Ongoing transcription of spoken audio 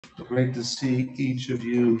Great to see each of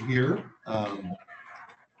you here.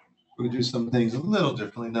 We do some things a little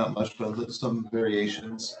differently, not much, but some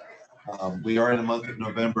variations. We are in the month of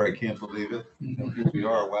November. I can't believe it. Here we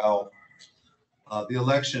are. Wow. The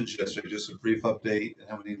elections yesterday, just a brief update and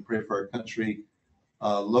how we need to pray for our country.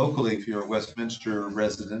 Locally, if you're a Westminster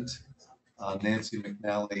resident, Nancy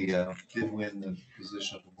McNally did win the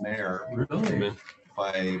position of mayor. Really?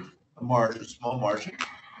 By a margin, a small margin.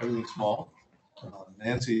 Everything's small.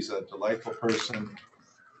 Nancy's a delightful person.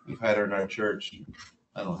 We've had her in our church,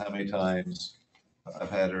 I don't know how many times. I've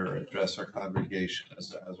had her address our congregation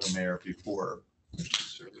as our mayor before.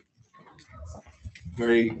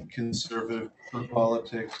 Very conservative for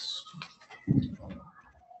politics.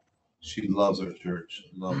 She loves our church,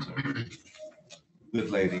 loves her. Good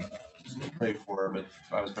lady. So pray for her, but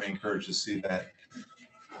I was very encouraged to see that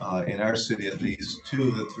in our city, at least 2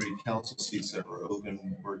 of the 3 council seats that were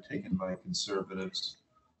open were taken by conservatives.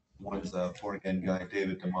 One is a born-again guy,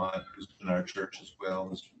 David DeMont, who's in our church as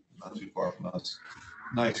well, is not too far from us.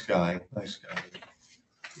 Nice guy.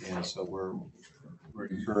 And so we're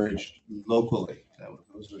encouraged locally.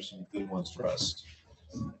 Those are some good ones for us.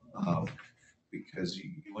 Because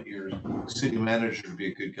you want your city manager to be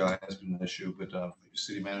a good guy, has been an issue, but your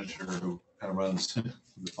city manager who kind of runs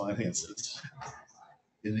the finances.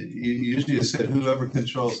 And you usually said whoever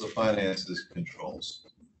controls the finances controls.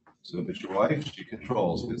 So if it's your wife, she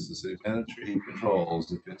controls. If it's the city manager, he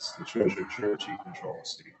controls. If it's the treasurer church, he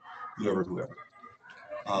controls. Whoever.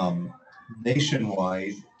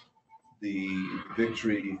 Nationwide, the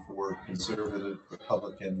victory for conservative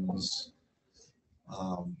Republicans,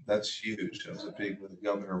 that's huge. That was a big with the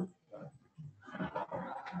governor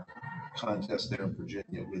contest there in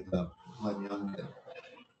Virginia with Glenn Youngkin.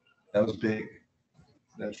 That was big.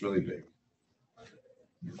 That's really big.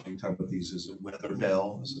 You talk about these as a weather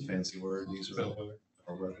bell, is a fancy word. These are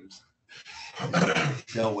bellwethers.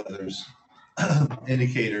 Bellwethers,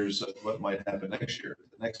 indicators of what might happen next year,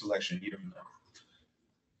 the next election year from now.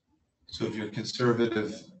 So if you're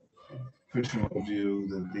conservative, Christian worldview,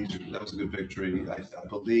 then that was a good victory. I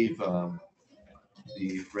believe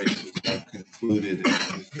the races have concluded in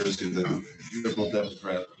New Jersey, the Liberal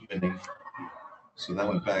Democrat winning. So that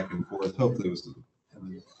went back and forth. Hopefully it was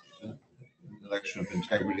an election of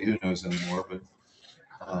integrity. Who knows anymore? But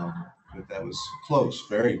that was close,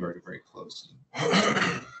 very, very, very close.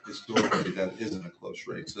 Historically, that isn't a close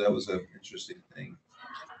race. So that was an interesting thing.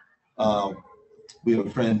 We have a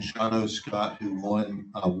friend, Jono Scott, who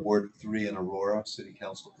won Ward 3 in Aurora, city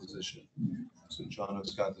council position. So Jono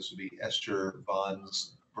Scott, this would be Esther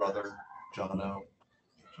Vaughn's brother, Jono.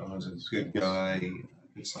 Jono's a good guy,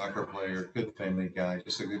 good soccer player, good family guy,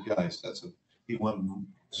 just a good guy. So he won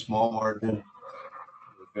small margin,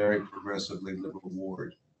 very progressively liberal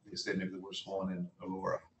ward. They say maybe the worst one in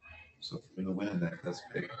Aurora. So for him to win that, that's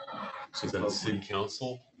big. So is that a city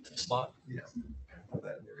council slot? Yeah, that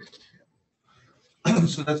area. Yeah.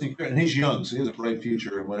 So that's incredible. And he's young, so he has a bright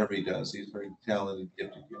future in whatever he does. He's very talented,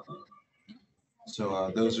 gifted young.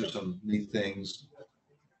 So those are some neat things.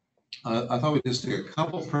 I thought we'd just take a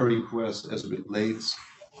couple prayer requests as it relates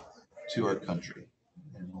to our country,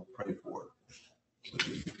 and we'll pray for it. So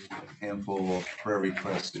just a handful of prayer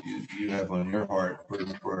requests that you have on your heart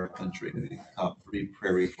for our country, the top 3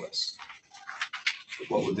 prayer requests. So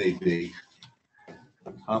what would they be?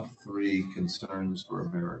 The top 3 concerns for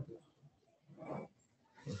America.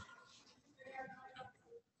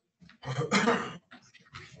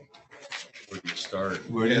 Where do you start?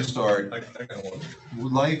 Where do you start? I got one.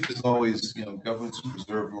 Life is always, governments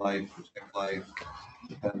preserve life, protect life,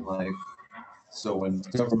 defend life. So when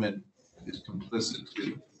government is complicit,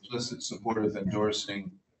 supportive,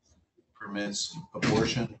 endorsing, permits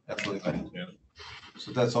abortion, that's really bad. Yeah.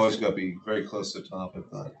 So that's always got to be very close to the top,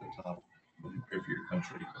 if not at the top, when you pray for your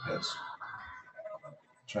country. That's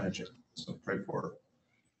tragic. So pray for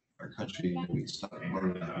our country, and we stop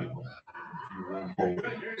murdering people. Forward.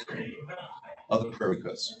 So, other prayer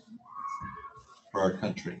requests for our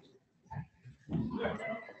country.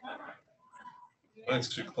 Mine's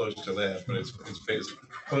too close to that, but it's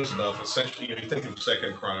close enough. Essentially, you think of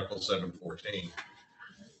 2 Chronicles 7:14,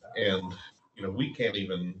 and we can't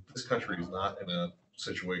even. This country is not in a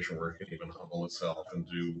situation where it can even humble itself and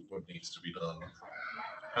do what needs to be done.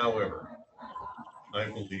 However, I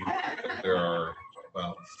believe that there are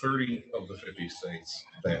about 30 of the 50 states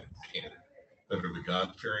that can, that are the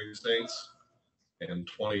God-fearing states, and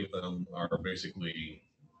 20 of them are basically,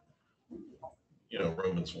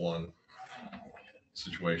 Romans 1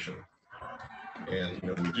 situation. And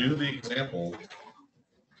we do the example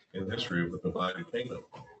in history of the divided kingdom,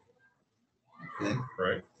 Okay.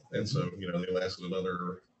 right? And so they lasted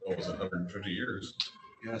another what was it, 150 years.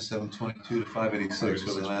 Yeah, 722 to 586,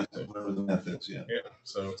 whatever the methods, yeah. Yeah,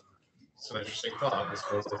 so it's an interesting thought. It's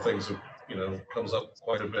one of the things that, comes up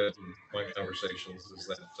quite a bit in my conversations is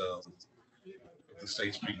that if the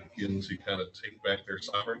states begin to kind of take back their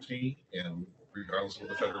sovereignty, and regardless of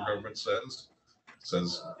what the federal government says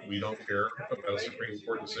we don't care about a Supreme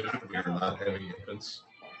Court decision. We are not having infants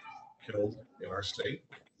killed in our state.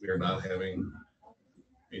 We are not having,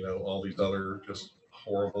 all these other just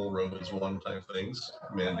horrible Romans 1 type things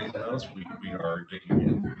mandated on us. We are digging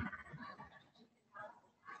in.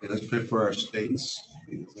 Okay, let's pray for our states,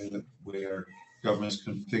 the way our government is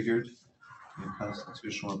configured in a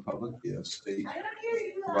constitutional republic. You have state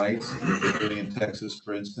rights, including in Texas,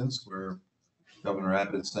 for instance, where Governor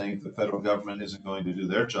Abbott's saying if the federal government isn't going to do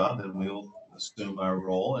their job, then we'll assume our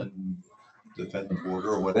role and defend the border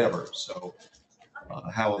or whatever. So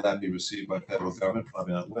how will that be received by federal government?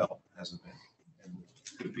 Probably not well. Hasn't been, and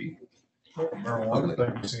could be. Marijuana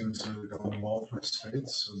thing seems to go in well for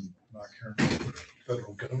states and not caring what the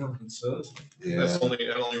federal government says. Yeah,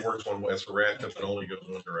 It only works one way. It's reactive. It only goes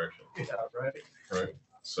one direction. Yeah, right. Right.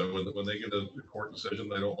 So when they get a court decision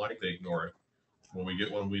they don't like, they ignore it. When we get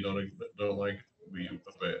one we don't like, we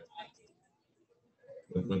obey it.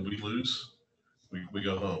 When we lose, we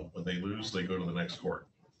go home. When they lose, they go to the next court.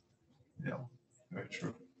 yeah, very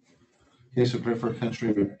true. Okay, so pray for a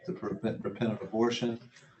country to repent of abortion.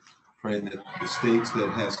 Pray that the states that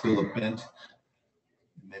have still a bent,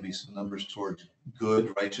 maybe some numbers towards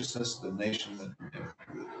good righteousness, the nation that,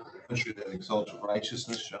 the country that exalts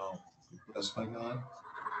righteousness shall be blessed by God.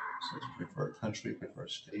 So let's pray for our country, pray for our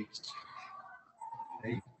states.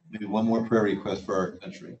 Okay, maybe one more prayer request for our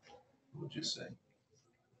country. What would you say?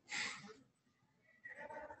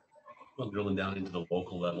 Well, drilling down into the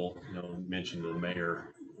local level, mentioned the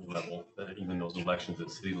mayor level, that even those elections at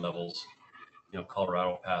city levels,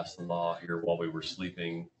 Colorado passed a law here while we were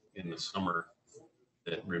sleeping in the summer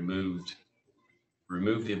that removed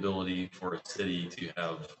the ability for a city to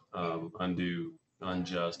have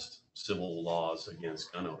unjust civil laws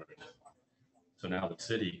against gun owners. So now the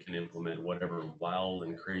city can implement whatever wild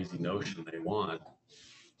and crazy notion they want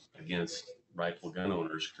against rightful gun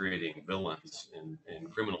owners, creating villains and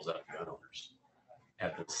criminals out of gun owners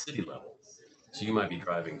at the city level. So you might be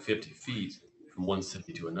driving 50 feet from one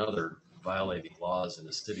city to another, violating laws in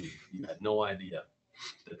a city. You had no idea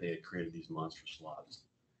that they had created these monstrous laws.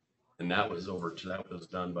 And that was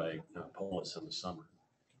done by Polis in the summer,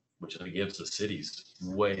 which gives the cities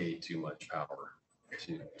way too much power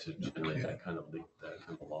to generate that kind of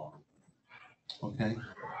law. Okay.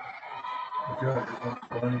 Yeah,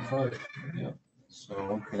 flying fight. Yeah. So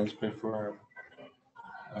okay, let's pray for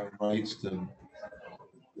our rights to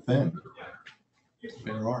defend,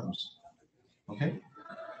 bear arms. Okay.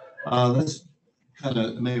 Let's kind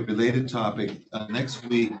of maybe related topic. Next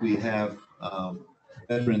week we have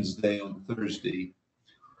Veterans Day on Thursday,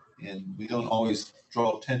 and we don't always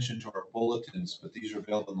draw attention to our bulletins, but these are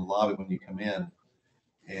available in the lobby when you come in.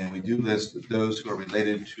 And we do list those who are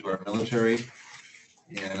related to our military.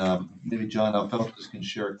 And maybe John Alfeltus can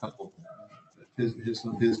share a couple of his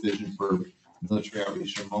vision for military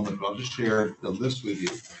outreach in a moment, but I'll just share the list with you.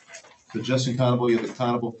 So Justin Conable, you have the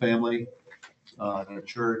Conable family in our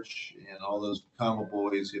church, and all those Conable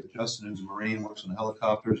boys. You have Justin, who's a Marine, works on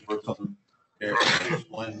helicopters, works on Air Force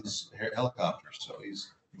One's helicopters, so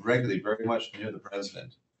he's regularly very much near the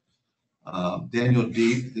president. Daniel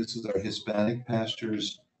Deep, this is our Hispanic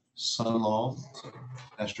pastor's son-in-law. So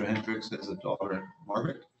Pastor Hendricks has a daughter,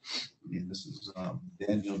 Margaret, and this is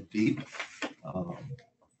Daniel Deep,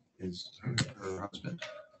 is her husband.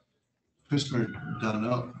 Christopher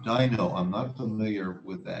Dino, I'm not familiar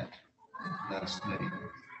with that last name.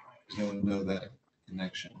 Does anyone know that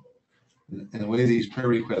connection? And the way these prayer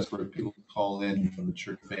requests where people call in from the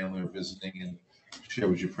church family or visiting and share,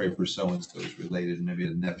 would you pray for so-and-so is related, maybe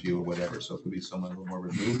a nephew or whatever, so it could be someone a little more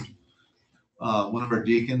removed. One of our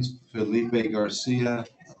deacons, Felipe Garcia,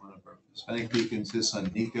 one of our Hispanic deacons, his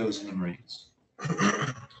son Nico's in the Marines.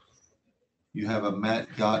 You have a Matt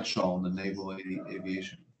Gottschall in the Naval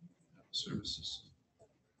Aviation Services.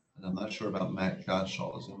 And I'm not sure about Matt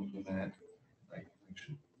Gottschall. Is it Matt?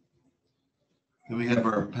 Then we have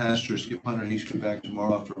our pastor, Skip Hunter. He should be back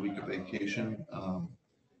tomorrow after a week of vacation.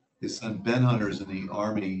 His son Ben Hunter is in the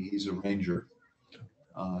Army. He's a Ranger.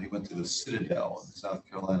 He went to the Citadel in South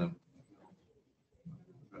Carolina,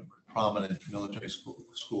 prominent military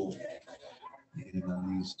school.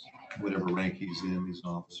 And he's whatever rank he's in, he's an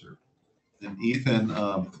officer. Then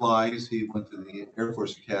Ethan flies. He went to the Air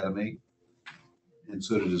Force Academy, and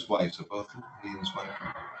so did his wife. So both he and his wife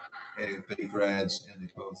are AFA grads, and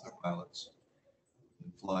they both are pilots.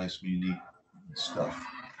 and fly some unique stuff.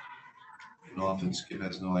 And often Skip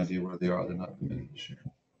has no idea where they are. They're not committed to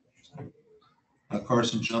share.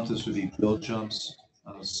 Carson Jump, this would be Bill Jump's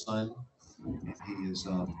son. He is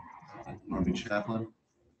an Army chaplain.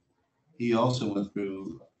 He also went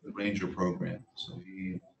through the Ranger program, so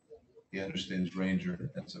he understands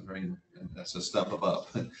Ranger. That's a step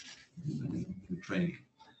above in training.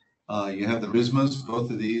 You have the Rismas.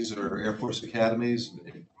 Both of these are Air Force academies.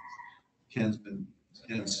 Ken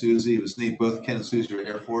and Susie. It was neat. Both Ken and Susie are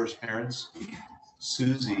Air Force parents.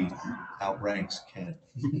 Susie outranks Ken.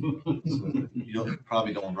 So you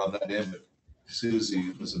probably don't rub that in, but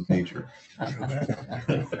Susie was a major.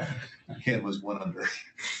 Ken was one under.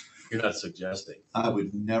 You're not suggesting. I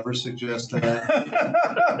would never suggest that.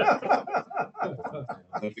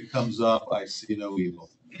 If it comes up, I see no evil.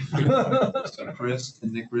 So Chris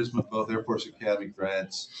and Nick Risma, both Air Force Academy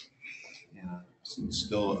grads,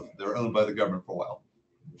 still they're owned by the government for a while.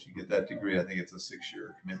 If you get that degree, I think it's a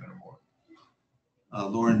 6-year commitment or more.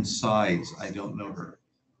 Lauren Sides, I don't know her.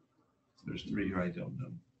 There's 3 here I don't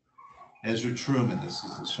know. Ezra Truman, this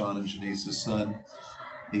is Sean and Janice's son.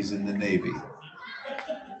 He's in the Navy.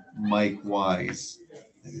 Mike Wise,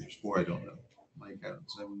 maybe there's 4 I don't know. Mike,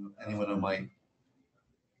 anyone know Mike?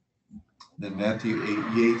 Then Matthew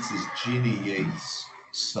Yates is Jeannie Yates'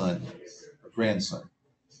 son, or grandson.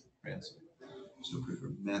 So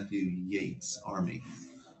for Matthew Yates, Army.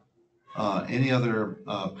 Any other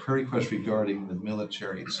prayer requests regarding the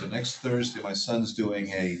military? So next Thursday, my son's doing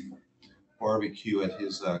a barbecue at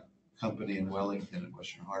his company in Wellington at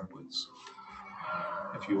Western Hardwoods.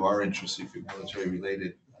 If you are interested, if you're military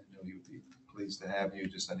related, I know he would be pleased to have you.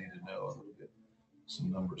 I need to know a little bit,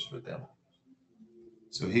 some numbers for them.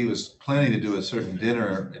 So he was planning to do a certain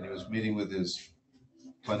dinner, and he was meeting with his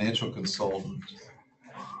financial consultant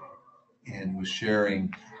and was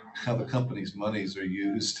sharing how the company's monies are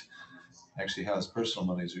used, actually how his personal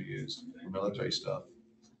monies are used for military stuff.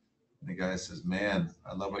 And the guy says, man,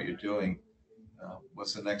 I love what you're doing.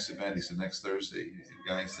 What's the next event? He said, next Thursday. And the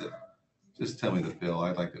guy said, just tell me the bill.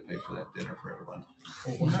 I'd like to pay for that dinner for everyone.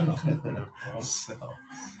 Oh, wow.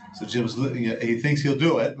 So Jim's, he thinks he'll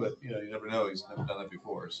do it, but you never know. He's never done it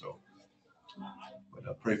before. So,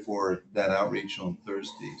 but pray for that outreach on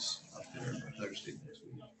Thursdays up there, Thursday next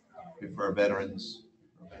week. Pray for our veterans.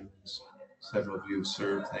 Several of you have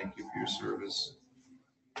served. Thank you for your service.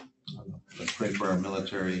 Let's pray for our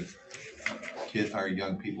military our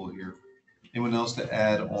young people here. Anyone else to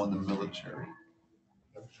add on the military?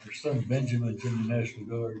 Your son Benjamin's in the National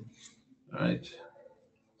Guard. All right.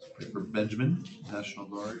 Let's pray for Benjamin, National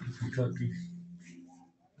Guard. Kentucky.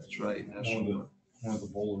 That's right. National Guard. One of the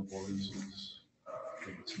bowler boys is, I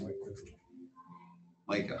think it's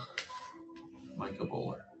Micah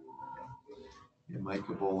Bowler. Yeah,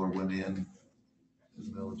 Micah Bowler went in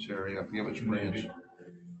the military. I forget which branch.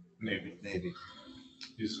 Navy.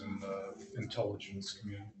 He's in the intelligence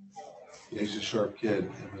community. Yeah, he's a sharp kid.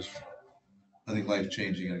 It was, I think,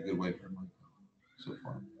 life-changing in a good way for him so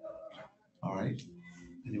far. All right.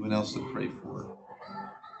 Anyone else to pray for?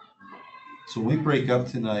 So when we break up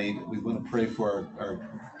tonight, we want to pray for our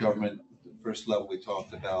government, the first level we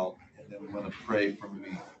talked about, and then we want to pray for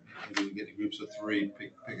maybe we get in groups of 3,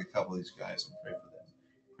 pick a couple of these guys and pray for them,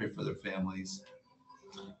 pray for their families.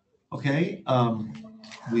 Okay.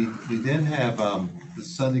 We then have the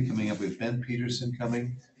Sunday coming up with Ben Peterson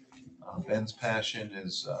coming. Ben's passion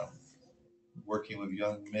is working with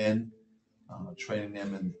young men, training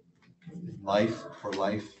them in life,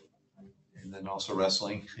 and then also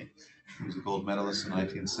wrestling. He was a gold medalist in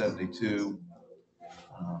 1972.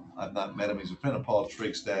 I've not met him. He's a friend of Paul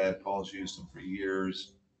Trigg's dad. Paul's used him for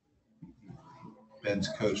years. Ben's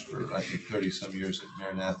coached for, I think, 30-some years at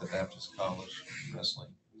Maranatha Baptist College wrestling.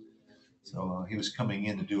 So he was coming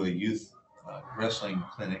in to do a youth wrestling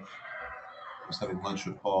clinic. I was having lunch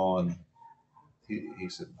with Paul, and he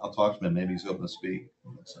said, I'll talk to him. Maybe he's open to speak.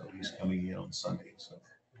 So he's coming in on Sunday. So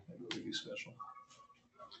it will be special.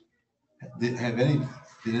 Did any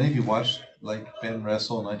of you watch Ben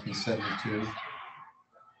wrestle in 1972?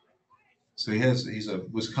 So he's a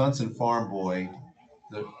Wisconsin farm boy.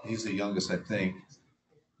 He's the youngest, I think.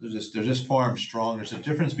 They're just farm strong. There's a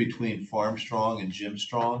difference between farm strong and gym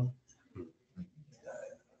strong.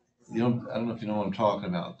 I don't know if you know what I'm talking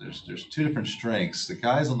about. There's 2 different strengths. The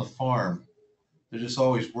guys on the farm, they're just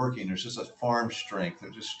always working. There's just a farm strength. They're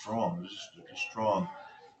just strong. They're just strong.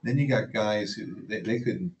 Then you got guys who they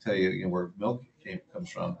couldn't tell you where milk comes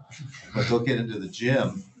from, but they'll get into the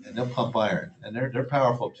gym and they'll pump iron, and they're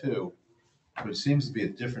powerful too. But it seems to be a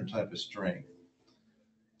different type of strength.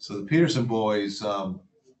 So the Peterson boys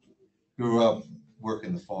grew up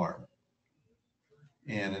working the farm,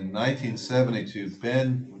 And in 1972,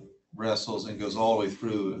 Ben wrestles and goes all the way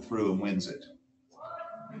through and wins it.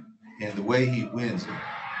 And the way he wins,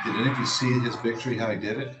 did any of you see his victory, how he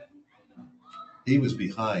did it? He was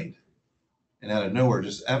behind and out of nowhere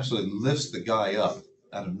just absolutely lifts the guy up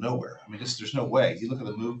out of nowhere. I mean, there's no way. You look at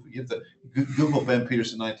the move, you have to Google Ben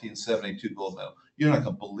Peterson 1972 gold medal. You're not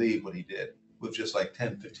going to believe what he did with just like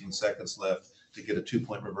 10, 15 seconds left to get a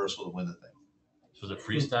 2-point reversal to win the thing. So is it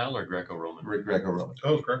freestyle or Greco-Roman? Greco-Roman.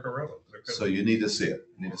 Oh, Greco-Roman. Okay. So you need to see it.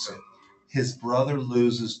 You need to see it. His brother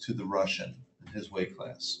loses to the Russian in his weight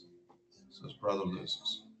class. So his brother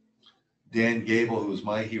loses. Dan Gable, who was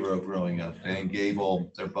my hero growing up, Dan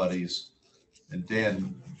Gable, they're buddies. And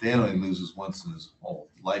Dan only loses once in his whole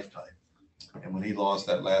lifetime. And when he lost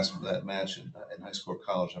that match in high school or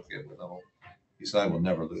college, I forget what level, he said, I will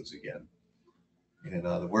never lose again. And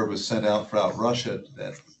the word was sent out throughout Russia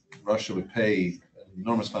that Russia would pay an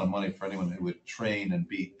enormous amount of money for anyone who would train and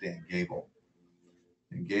beat Dan Gable.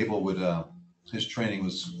 And Gable would, his training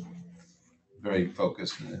was very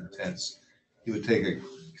focused and intense. He would take a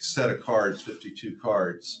set of cards, 52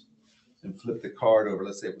 cards, and flip the card over.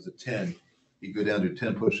 Let's say it was a 10. He'd go down to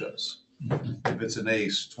 10 push-ups. If it's an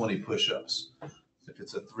ace, 20 push-ups. If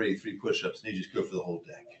it's a 3 push-ups, and he just go for the whole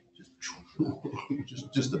deck.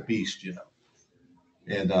 Just a beast, you know.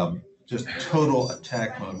 And just total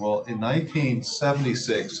attack mode. Well, in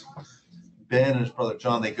 1976, Ben and his brother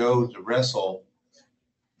John, they go to wrestle,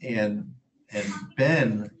 and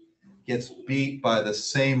Ben gets beat by the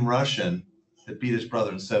same Russian that beat his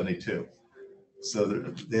brother in 72. So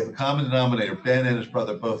they have a common denominator. Ben and his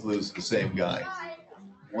brother both lose to the same guy.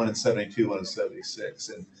 One in 72, one in 76.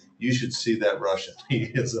 And you should see that Russian. He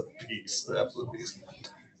is a beast, an absolute beast.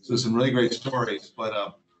 So some really great stories,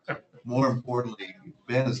 but more importantly,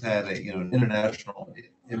 Ben has had an international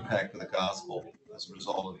impact of the gospel as a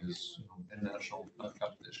result of his international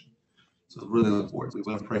competition. So really look forward. We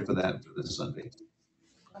want to pray for that for this Sunday.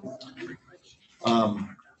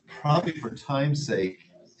 Probably for time's sake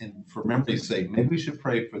and for memory's sake, maybe we should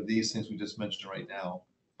pray for these things we just mentioned right now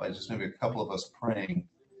by just maybe a couple of us praying,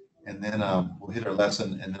 and then we'll hit our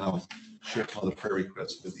lesson, and then I'll share some of the prayer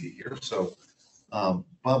requests with you here. So, Bob,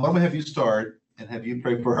 why don't we have you start and have you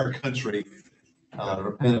pray for our country,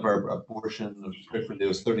 repent of our abortion, pray for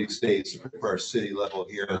those 30 states, pray for our city level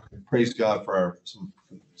here. Praise God for some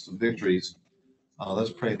victories.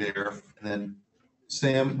 Let's pray there, and then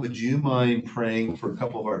Sam, would you mind praying for a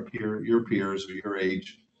couple of your peers or your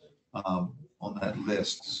age on that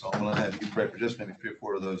list? So I'm going to have you pray for just maybe 3 or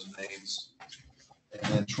 4 of those names.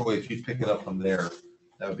 And then Troy, if you pick it up from there,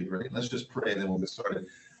 that would be great. Let's just pray and then we'll get started.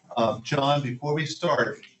 John, before we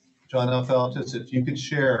start, John Alphaltis, if you could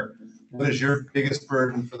share, what is your biggest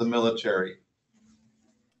burden for the military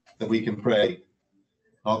that we can pray?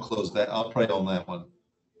 I'll close that. I'll pray on that one.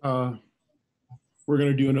 We're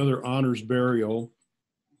going to do another honors burial.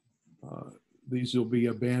 These will be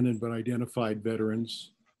abandoned but identified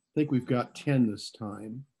veterans. I think we've got 10 this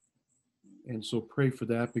time. And so pray for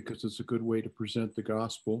that because it's a good way to present the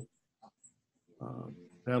gospel.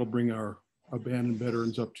 That'll bring our abandoned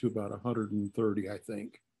veterans up to about 130, I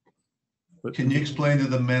think. But can you explain to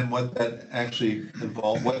the men what that actually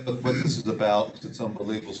involved, what this is about? It's an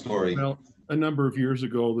unbelievable story. Well, a number of years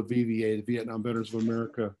ago, the VVA, the Vietnam Veterans of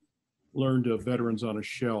America, learned of veterans on a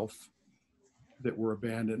shelf that were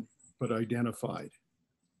abandoned but identified.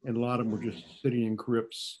 And a lot of them were just sitting in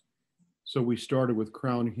crypts. So we started with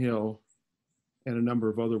Crown Hill and a number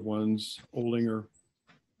of other ones, Olinger,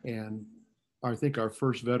 and I think our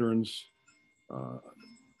first veterans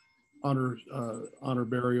honor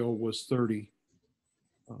burial was 30.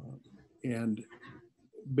 And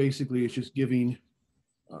basically it's just giving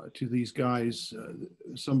to these guys,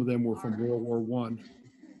 some of them were from World War I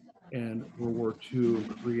and World War II,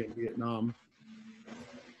 Korea and Vietnam,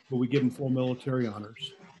 but we give them full military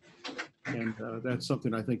honors. And that's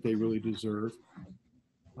something I think they really deserve.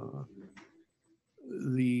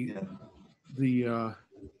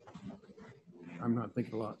 I'm not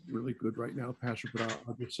thinking a lot really good right now, Pastor, but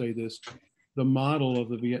I'll just say this. The model of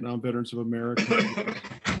the Vietnam Veterans of America,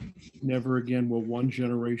 never again will one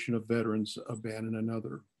generation of veterans abandon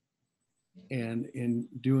another. And in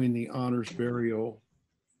doing the honors burial,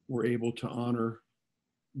 we're able to honor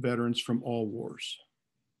veterans from all wars.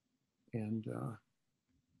 And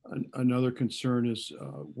another concern is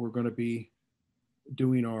we're going to be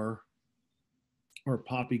doing our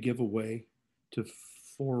Poppy giveaway to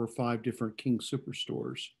 4 or 5 different King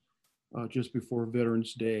Superstores just before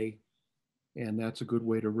Veterans Day. And that's a good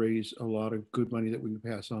way to raise a lot of good money that we can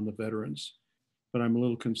pass on to veterans. But I'm a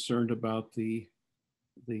little concerned about the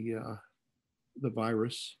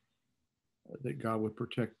virus that God would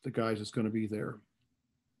protect the guys that's going to be there.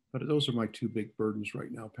 But those are my two big burdens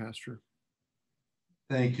right now, Pastor.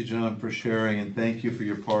 Thank you, John, for sharing, and thank you for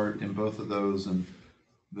your part in both of those. And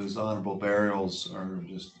those honorable burials are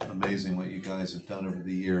just amazing what you guys have done over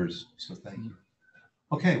the years. So thank you.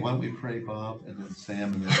 Okay, why don't we pray, Bob, and then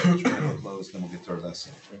Sam, and then we'll close, then we'll get to our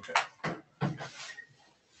lesson. Okay.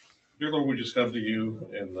 Dear Lord, we just come to you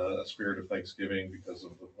in a spirit of thanksgiving because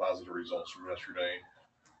of the positive results from yesterday.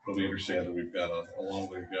 But we understand that we've got a long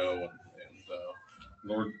way to go. And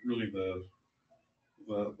Lord, really the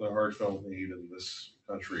heartfelt need in this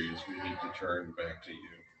country is we need to turn back to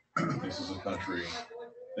you. This is a country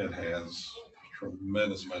that has a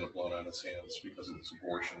tremendous amount of blood on its hands because of this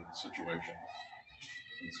abortion situation.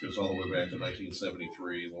 This goes all the way back to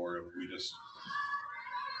 1973, Lord.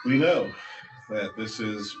 We know that this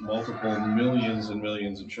is multiple millions and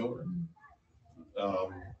millions of children.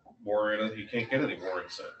 You can't get any more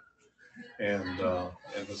innocent. And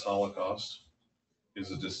this Holocaust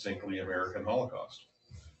is a distinctly American Holocaust.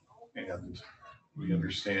 And we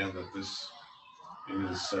understand that this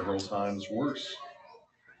is several times worse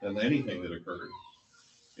than anything that occurred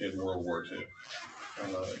in World War II,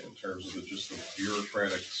 in terms of just the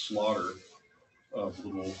bureaucratic slaughter of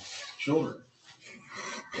little children.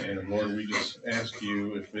 And Lord, we just ask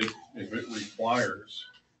you if it requires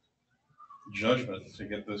judgment to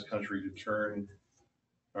get this country to turn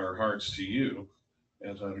our hearts to you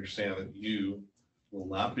and to understand that you will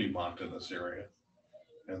not be mocked in this area,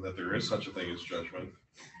 and that there is such a thing as judgment,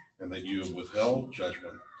 and that you have withheld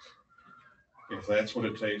judgment. If that's what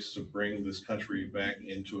it takes to bring this country back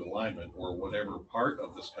into alignment, or whatever part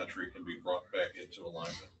of this country can be brought back into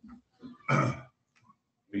alignment,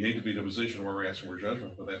 we hate to be in a position where we're asking for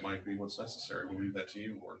judgment, but that might be what's necessary. We leave that to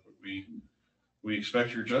you, Lord. But we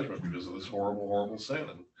expect your judgment because of this horrible, horrible sin.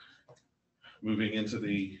 And moving into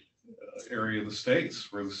the area of the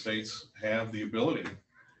states, where the states have the ability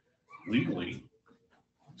legally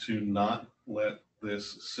to not let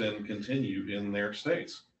this sin continue in their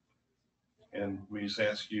states. And we just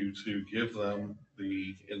ask you to give them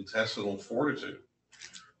the intestinal fortitude,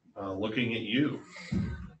 looking at you,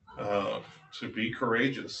 to be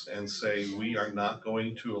courageous and say, we are not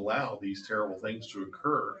going to allow these terrible things to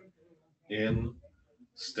occur in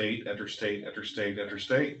state after state after state after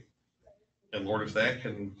state. And Lord, if that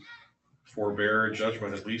can forbear a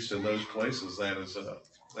judgment, at least in those places, that is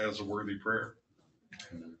a worthy prayer.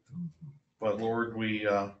 But Lord, we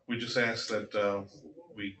just ask that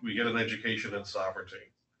we get an education in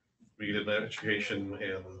sovereignty. We get an education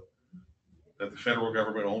in that the federal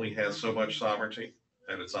government only has so much sovereignty,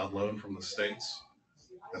 that it's on loan from the states,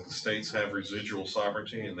 that the states have residual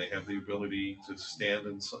sovereignty and they have the ability to stand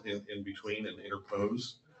in between and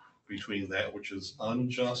interpose between that which is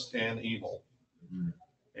unjust and evil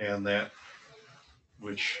and that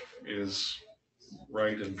which is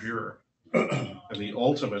right and pure. And the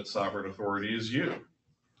ultimate sovereign authority is you.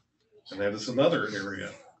 And that is another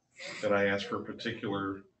area that I ask for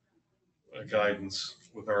particular guidance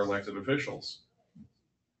with our elected officials.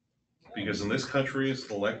 Because in this country's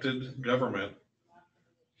elected government,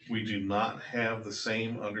 we do not have the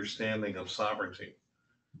same understanding of sovereignty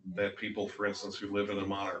that people, for instance, who live in a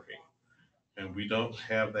monarchy. And we don't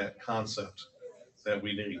have that concept that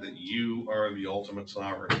we need, that you are the ultimate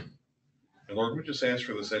sovereign. And Lord, we just ask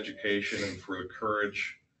for this education and for the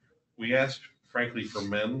courage. We ask, frankly, for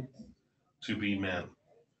men to be men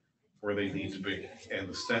where they need to be and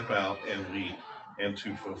to step out and lead and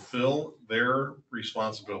to fulfill their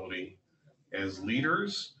responsibility as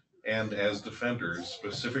leaders and as defenders,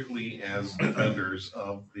 specifically as defenders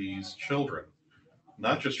of these children,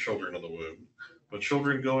 not just children in the womb, but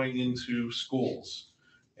children going into schools,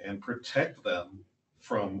 and protect them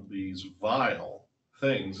from these vile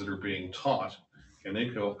things that are being taught and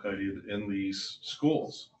inculcated in these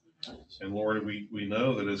schools. And Lord, we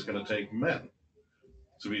know that it's going to take men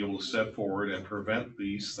to be able to step forward and prevent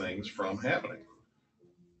these things from happening.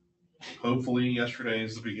 Hopefully yesterday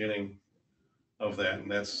is the beginning of that,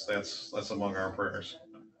 and that's among our prayers.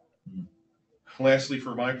 Lastly,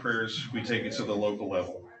 for my prayers, we take it to the local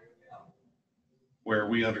level, where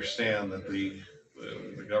we understand that the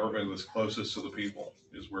government that's closest to the people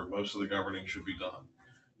is where most of the governing should be done.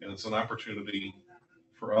 And it's an opportunity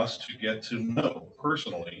for us to get to know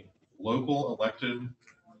personally local elected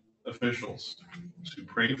officials, to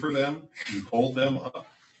pray for them, to hold them up,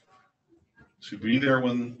 to be there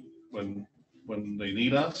when they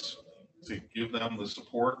need us, to give them the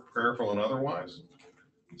support, prayerful and otherwise,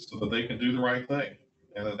 so that they can do the right thing,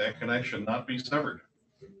 and that connection not be severed,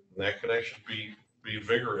 and that connection be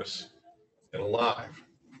vigorous and alive.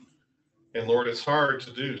 And Lord, it's hard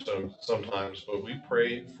to do so sometimes, but we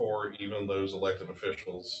pray for even those elected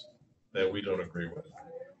officials that we don't agree with,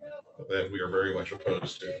 that we are very much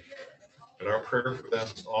opposed to. And our prayer for them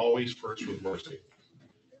is always first with mercy.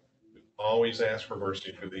 We always ask for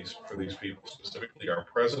mercy for these people, specifically our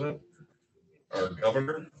president, our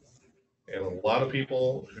governor, and a lot of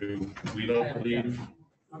people who we don't believe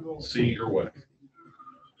see your way.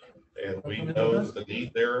 And we know that the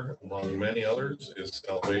need there, among many others, is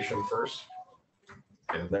salvation first.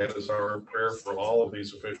 And that is our prayer for all of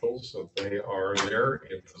these officials, that they are there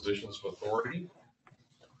in positions of authority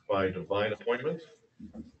by divine appointment.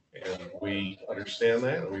 And we understand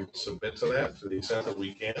that, and we submit to that to the extent that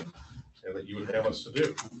we can, and that you would have us to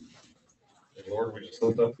do. And Lord, we just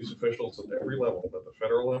lift up these officials at every level, at the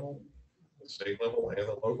federal level, the state level, and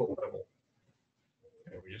the local level.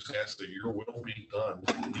 And we just ask that your will be done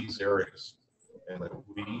in these areas, and that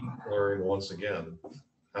we learn once again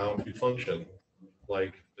how to function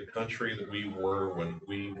like the country that we were when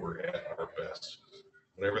we were at our best.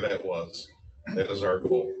 Whatever that was, that is our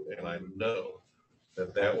goal. And I know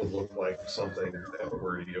that that would look like something that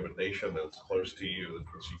where you have a nation that's close to you, that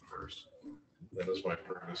puts you first. That is my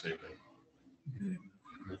prayer this evening. In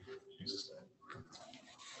Jesus' name.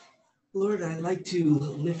 Lord, I'd like to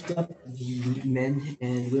lift up the men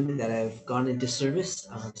and women that have gone into service,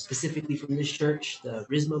 specifically from this church, the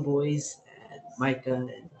Risma boys and Micah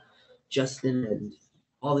and Justin and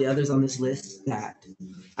all the others on this list, that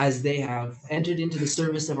as they have entered into the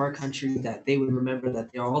service of our country, that they would remember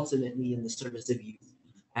that they are ultimately in the service of you,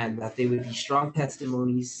 and that they would be strong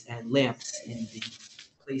testimonies and lamps in the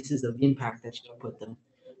places of impact that you have put them.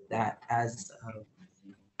 That as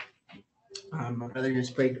my brother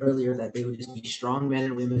just prayed earlier, that they would just be strong men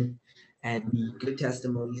and women and be good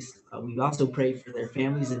testimonies. We also pray for their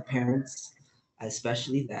families and parents,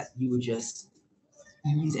 especially that you would just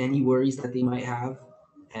ease any worries that they might have,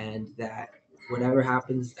 and that whatever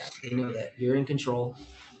happens, that they know that you're in control,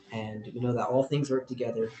 and we know that all things work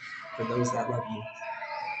together for those that love you.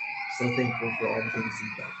 So thankful for all the things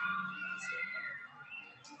you've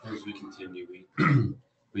done. As we continue,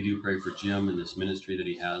 we do pray for Jim and this ministry that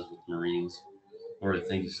he has with Marines. Lord, I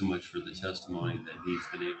thank you so much for the testimony that he's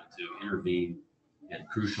been able to intervene at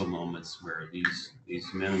crucial moments where these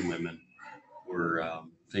men and women were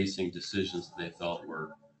facing decisions that they felt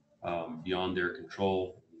were beyond their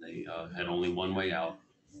control. They had only one way out.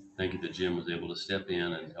 Thank you that Jim was able to step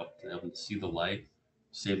in and help them see the light,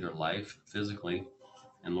 save their life physically,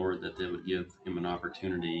 and Lord, that they would give him an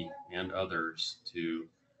opportunity and others to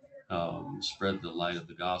spread the light of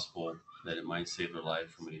the gospel, that it might save their life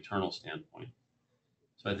from an eternal standpoint.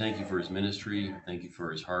 So I thank you for his ministry. I thank you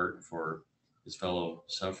for his heart, for his fellow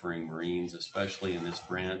suffering Marines, especially in this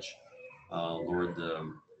branch. Lord,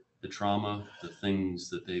 the trauma, the things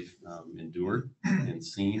that they've endured and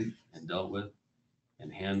seen and dealt with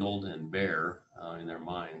and handled and bear in their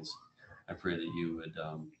minds. I pray that you would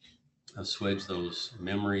assuage those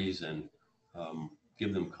memories and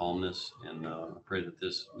give them calmness. And I pray that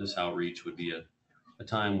this outreach would be a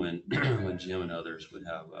time when when Jim and others would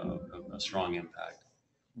have a strong impact.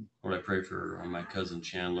 Lord, I pray for my cousin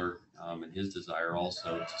Chandler and his desire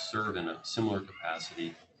also to serve in a similar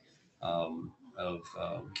capacity of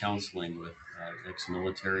counseling with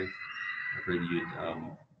ex-military. I pray that you'd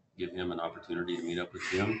give him an opportunity to meet up with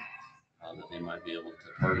Jim, that they might be able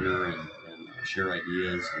to partner and share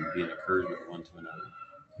ideas and be an encouragement one to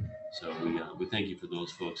another. So we thank you for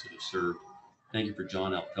those folks that have served. Thank you for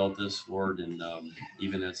John Alpeltis, Lord, and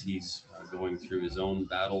even as he's going through his own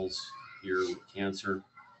battles here with cancer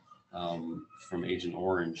from Agent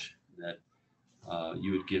Orange, that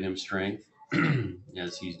you would give him strength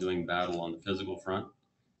as he's doing battle on the physical front.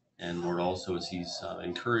 And Lord, also as he's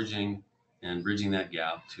encouraging and bridging that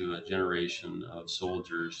gap to a generation of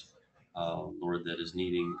soldiers, Lord, that is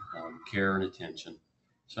needing care and attention.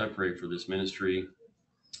 So I pray for this ministry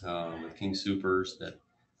with King Supers, that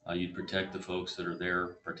you'd protect the folks that are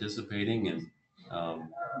there participating, and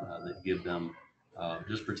that give them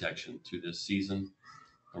just protection to this season.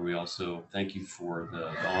 And we also thank you for the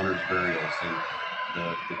honors burials and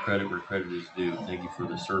the credit where credit is due. Thank you for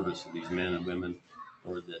the service of these men and women,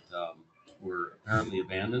 Lord, that were apparently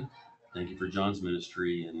abandoned. Thank you for John's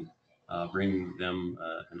ministry and bringing them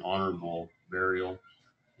an honorable burial.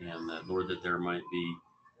 And Lord, that there might be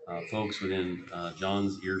folks within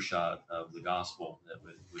John's earshot of the gospel that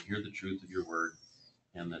would hear the truth of your word,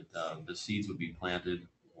 and that the seeds would be planted,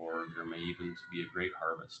 or there may even be a great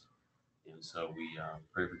harvest. And so we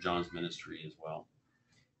pray for John's ministry as well.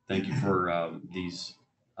 Thank you for these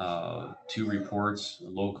two reports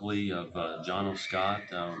locally of John O. Scott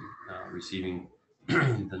receiving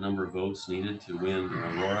the number of votes needed to win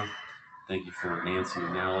Aurora. Thank you for Nancy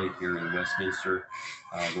McNally here in Westminster.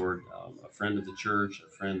 Lord, a friend of the church, a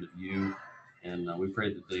friend of you, and we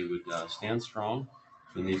pray that they would stand strong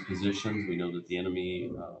in these positions. We know that the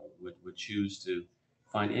enemy would choose to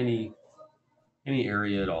find any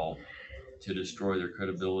area at all to destroy their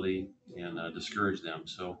credibility and discourage them.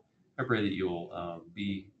 So I pray that you'll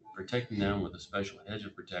be protecting them with a special hedge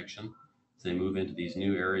of protection as they move into these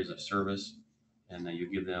new areas of service, and that you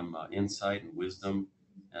give them insight and wisdom,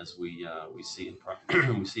 as we see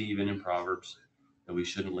we see even in Proverbs that we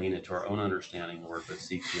shouldn't lean into our own understanding, Lord, but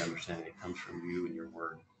seek the understanding that comes from you and your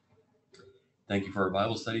word. Thank you for our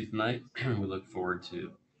Bible study tonight. We look forward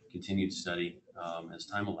to continued study as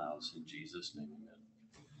time allows. In Jesus' name, amen.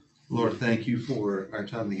 Lord, thank you for our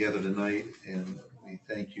time together tonight, and we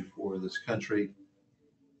thank you for this country.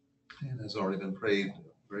 And has already been prayed,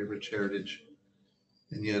 very rich heritage.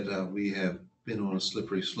 And yet we have been on a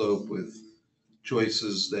slippery slope with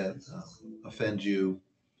choices that offend you.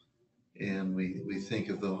 And we think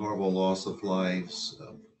of the horrible loss of lives,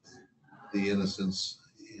 of the innocents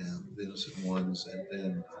and the innocent ones, and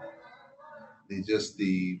then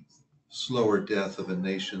the slower death of a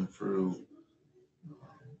nation through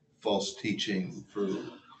false teaching, through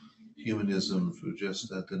humanism, through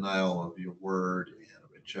just a denial of your word and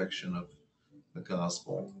a rejection of the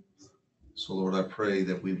gospel. So Lord, I pray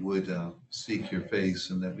that we would seek your face,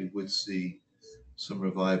 and that we would see some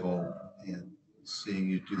revival and seeing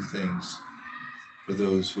you do things for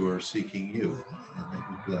those who are seeking you, and that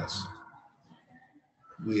you bless.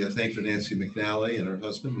 We thank for Nancy McNally and her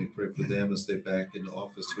husband. We pray for them as they're back in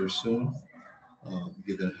office here soon.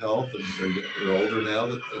 Give them health, and they're older now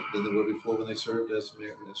than they were before when they served as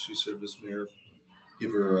mayor, as she served as mayor.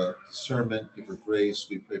 Give her discernment, give her grace.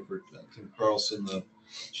 We pray for Tim Carlson, the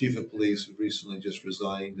chief of police, who recently just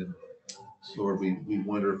resigned. And Lord, we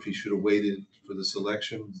wonder if he should have waited for this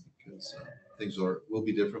election, because things will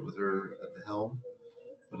be different with her at the helm.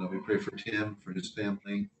 But we pray for Tim, for his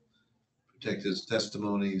family, protect his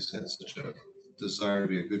testimonies, has such a desire to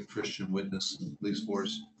be a good Christian witness in the police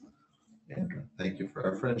force. And thank you for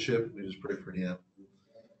our friendship. We just pray for him.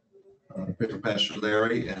 Pray for Pastor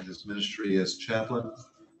Larry and his ministry as chaplain.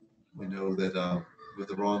 We know that with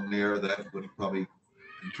the wrong mayor, that would have probably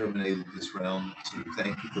been terminated this round. So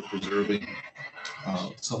thank you for preserving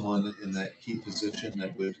someone in that key position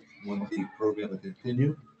that would want the program to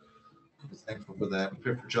continue. We're thankful for that. We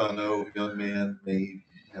pray for John O., a young man, may he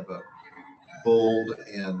have a bold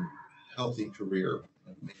and healthy career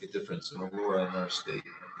and make a difference in Aurora and our state.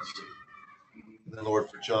 And then, Lord,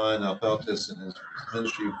 for John Alpeltis and his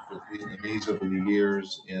ministry for the Vietnamese over the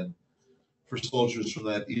years, and for soldiers from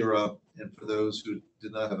that era, and for those who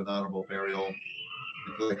did not have an honorable burial,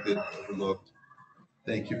 neglected, overlooked.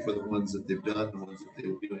 Thank you for the ones that they've done, the ones that they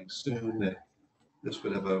will be doing soon, that this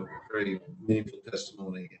would have a very meaningful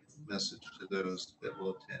testimony and message to those that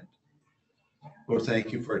will attend. Lord,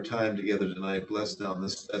 thank you for our time together tonight. Bless down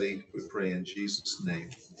this study. We pray in Jesus'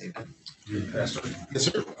 name. Amen. Pastor. Yes,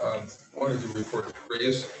 sir. Wanted to report a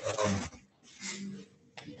praise.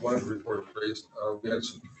 We had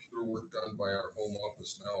some computer work done by our home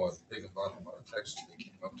office now. I've taken about a text that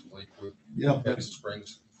came up to Lakewood, Happy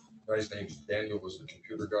Springs. Guy's name Daniel, was the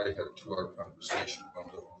computer guy. Had a 2-hour conversation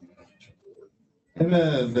about it.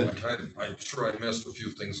 Amen. I'm sure I messed a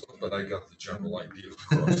few things up, but I got the general idea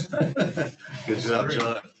across. Good job,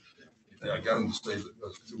 John. I got him to say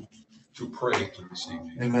to pray to receive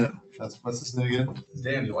Jesus. Amen. What's his name again?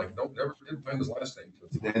 Daniel, never did find his last name.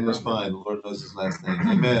 Daniel's fine. The Lord knows his last name.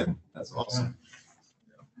 Amen. That's awesome.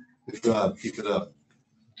 Good job. Keep it up.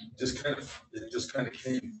 It just kind of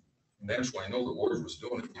came natural. I know the Lord was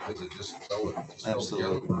doing it because it just fell.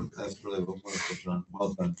 Absolutely. That's really wonderful, John.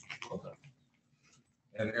 Well done. Well done.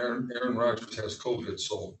 And Aaron Rodgers has COVID,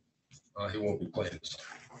 so he won't be playing this.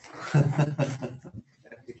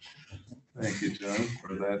 Thank you, John,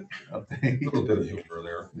 for that update. A little bit of humor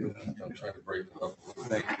there. Yeah. I'm trying to break it up a little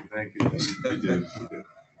Thank you. You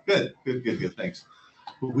did. Good. Thanks.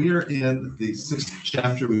 Well, we are in the 6th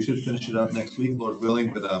chapter. We should finish it up next week, Lord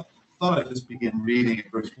willing, but thought I'd just begin reading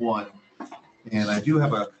at verse 1. And I do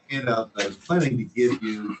have a handout that I was planning to give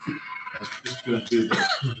you. I was just going to do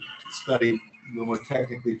the study a little more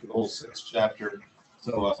technically for the whole 6th chapter.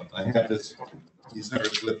 So I have these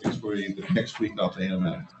numbers clippings for you. The next week I'll hand them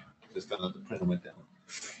out. Just don't have to print them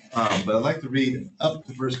down. But I'd like to read up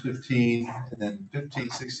to verse 15, and then 15,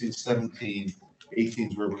 16, 17, 18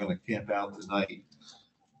 is where we're going to camp out tonight.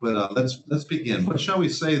 But let's begin. What shall we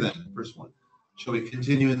say then? Verse 1. Shall we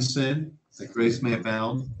continue in sin, that grace may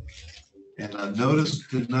abound? And notice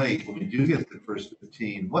tonight, when we do get to verse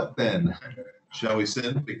 15, what then? Shall we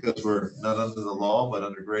sin because we're not under the law, but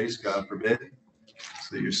under grace? God forbid.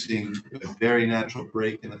 So you're seeing a very natural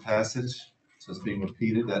break in the passage. So it's being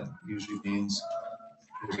repeated. That usually means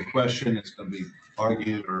there's a question, it's going to be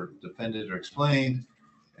argued or defended or explained.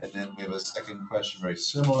 And then we have a second question very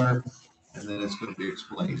similar, and then it's going to be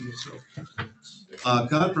explained. So,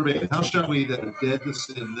 God forbid, how shall we that are dead to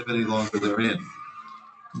sin live any longer therein?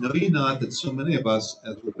 Know ye not that so many of us,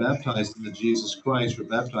 as were baptized into Jesus Christ, were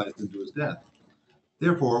baptized into his death?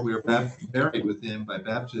 Therefore, we are buried with him by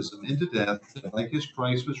baptism into death, that like as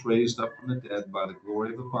Christ was raised up from the dead by the glory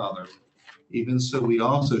of the Father, even so we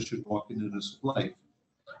also should walk in newness of life.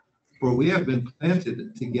 For we have been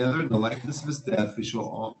planted together in the likeness of his death, we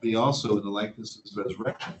shall be also in the likeness of his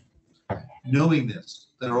resurrection. Knowing this,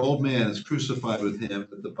 that our old man is crucified with him,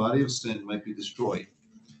 that the body of sin might be destroyed,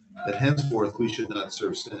 that henceforth we should not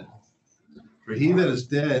serve sin. For he that is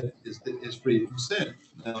dead is free from sin.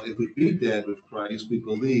 Now, if we be dead with Christ, we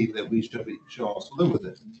believe that we shall also live with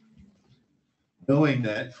him. Knowing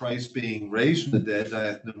that Christ being raised from the dead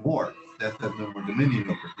dieth no more, death hath no more dominion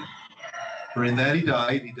over him. For in that he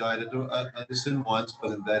died unto sin once,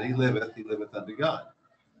 but in that he liveth unto God.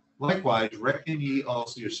 Likewise, reckon ye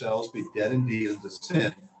also yourselves be dead indeed unto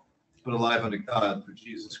sin, but alive unto God through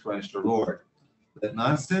Jesus Christ our Lord. Let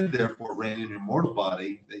not sin therefore reign in your mortal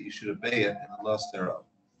body, that ye should obey it in the lust thereof.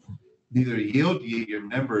 Neither yield ye your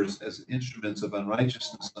members as instruments of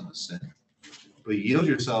unrighteousness unto sin, but yield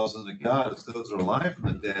yourselves unto God as those that are alive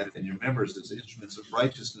from the dead, and your members as instruments of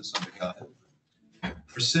righteousness unto God.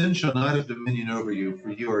 For sin shall not have dominion over you,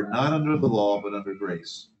 for you are not under the law, but under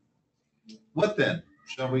grace. What then?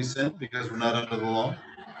 Shall we sin because we're not under the law,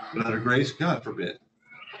 but under grace? God forbid.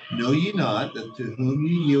 Know ye not that to whom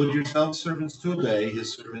ye yield yourselves servants to obey,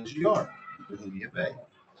 his servants ye are, to whom ye obey,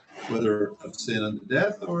 whether of sin unto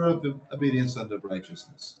death or of obedience unto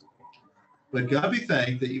righteousness. But God be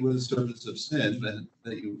thanked that ye were the servants of sin, and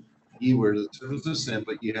that ye were the servants of sin,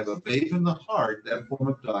 but ye have obeyed from the heart that form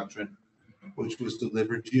of doctrine which was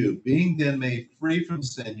delivered to you. Being then made free from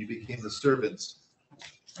sin, you became the servants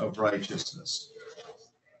of righteousness.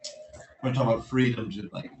 We're talking about freedom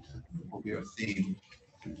tonight. Will be our theme.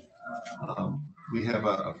 We have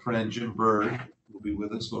a friend, Jim Bird, who will be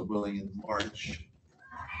with us, Lord willing, in March.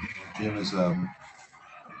 Jim has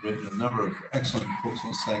written a number of excellent books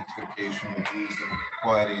on sanctification, reviews and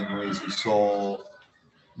quieting and raising soul,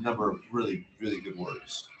 a number of really, really good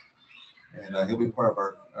works. And he'll be part of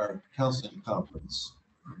our counseling conference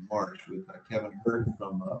in March with Kevin Burton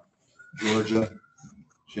from Georgia,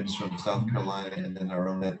 Jim's from South Carolina, and then our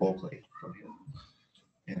own Ed Bulkley from here.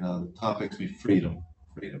 And the topics be freedom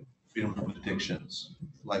from addictions,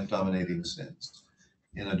 life-dominating sins.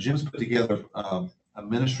 And Jim's put together a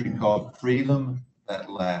ministry called Freedom That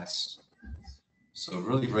Lasts. So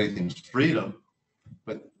really great things, freedom,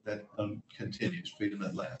 but that continues, freedom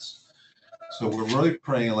that lasts. So we're really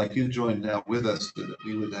praying, like you joined now with us, that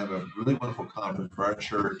we would have a really wonderful conference for our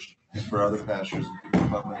church and for other pastors and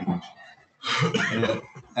people from age. And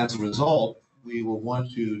as a result, we will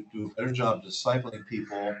want to do a better job discipling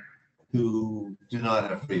people who do not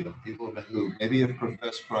have freedom. People who maybe have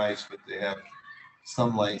professed Christ, but they have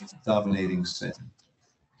some life-dominating sin.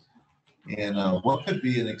 And what could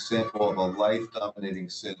be an example of a life-dominating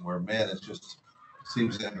sin where man is just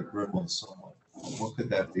seems to have a grip on someone? What could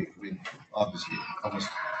that be? I mean, obviously, almost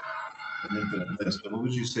an infinite list, but what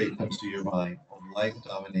would you say comes to your mind on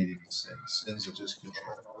life-dominating sins? Sins that just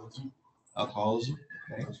control. Alcoholism?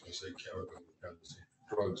 Okay. I was going to say chemical dependency.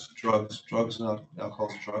 Drugs, not alcohol,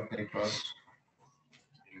 drugs.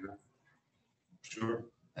 Sure.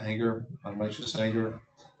 Anger, unrighteous anger,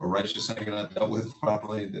 or righteous anger not dealt with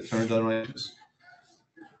properly, that turned unrighteous.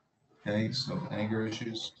 Okay, so anger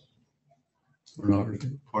issues.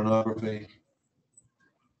 Pornography.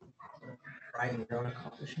 Pride in your own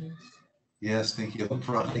accomplishments. Yes, thank you.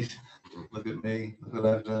 Pride. Look at me. Look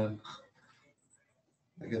what I've done.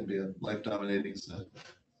 That can be a life-dominating sin.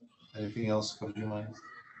 Anything else come to your mind?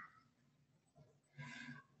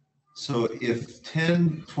 So if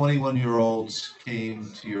 10, 21-year-olds came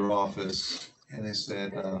to your office and they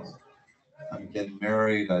said, I'm getting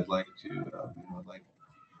married, I'd like to, I'd like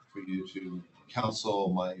for you to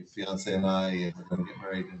counsel my fiance and I, and we're going to get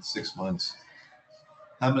married in 6 months.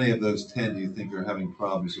 How many of those 10 do you think are having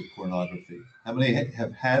problems with pornography? How many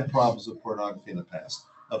have had problems with pornography in the past?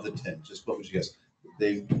 Of the 10, just what would you guess?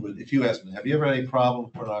 If you asked them, have you ever had any problem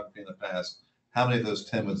with pornography in the past? How many of those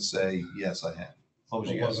 10 would say, yes, I have? What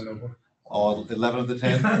would you guess? All 11 of the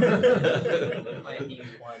 10? Might be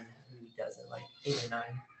one who doesn't, like 8 or 9.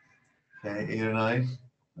 Okay, 8 or 9.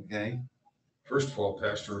 Okay. First of all,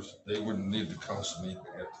 pastors, they wouldn't need to counsel me,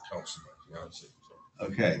 they have to counsel my fiance. So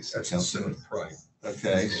Okay, so that's a sin of pride.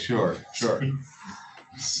 okay, sure.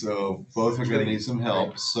 So both are gonna need some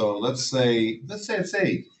help. So let's say it's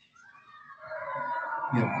 8.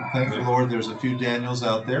 You know, thank the Lord, there's a few Daniels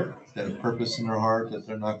out there that have purpose in their heart that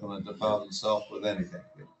they're not gonna defile themselves with anything.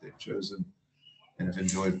 They've chosen and have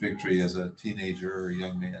enjoyed victory as a teenager or a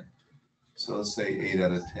young man. So let's say 8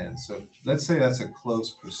 out of 10. So let's say that's a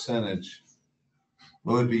close percentage.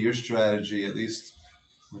 What would be your strategy, at least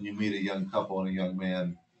when you meet a young couple and a young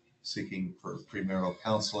man seeking for premarital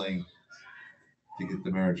counseling to get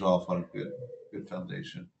the marriage off on a good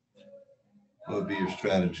foundation? What would be your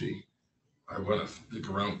strategy? I want to look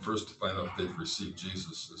around first to find out if they've received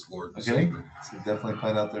Jesus as Lord and Okay, Savior. so definitely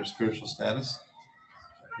find out their spiritual status.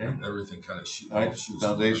 Okay. And everything kind of All right, shoots.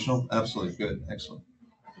 foundational, absolutely good, excellent.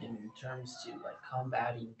 In terms to like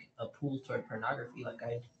combating a pull toward pornography, like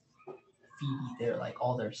I'd feed their like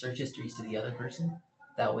all their search histories to the other person.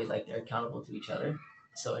 That way, like they're accountable to each other.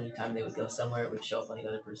 So anytime they would go somewhere, it would show up on the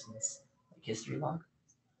other person's like history log.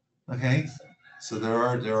 Okay, so there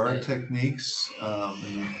are techniques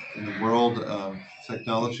in the world of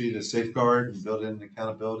technology to safeguard and build in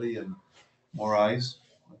accountability and more eyes.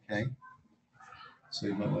 Okay, so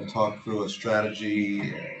you might want to talk through a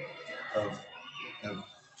strategy of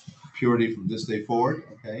purity from this day forward.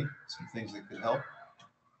 Okay, some things that could help.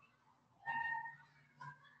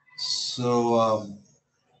 So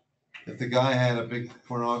if the guy had a big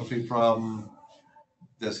pornography problem,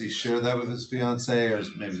 does he share that with his fiance, or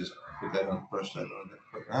maybe just put that on, brush that on?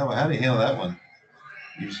 How do you handle that one?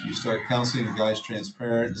 You start counseling, the guy's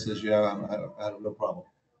transparent and says, yeah, I have no problem.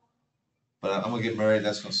 But I'm gonna get married,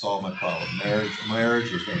 that's gonna solve my problem.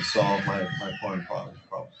 Marriage is gonna solve my porn problem.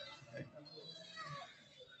 Okay.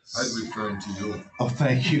 I'd refer him to you. Oh,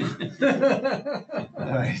 thank you.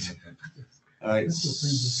 All right.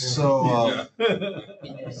 So,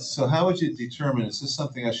 so how would you determine, is this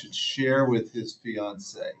something I should share with his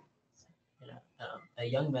fiance? A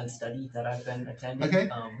young men's study that I've been attending, Okay.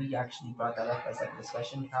 We actually brought that up as like a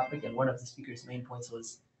discussion topic, and one of the speaker's main points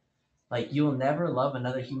was like you'll never love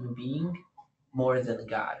another human being more than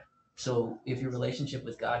God. So if your relationship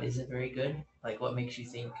with God isn't very good, like what makes you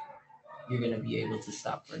think you're gonna be able to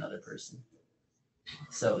stop for another person?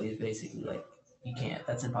 So it's basically like you can't.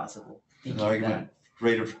 That's impossible. An argument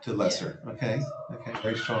greater to lesser. Yeah. Okay.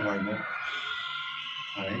 Very strong argument.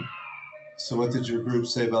 All right. So what did your group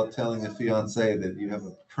say about telling the fiance that you have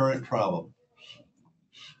a current problem?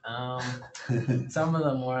 Some of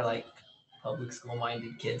the more like public school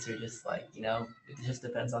minded kids are just like, it just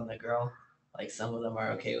depends on the girl. Like some of them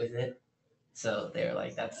are okay with it. So they're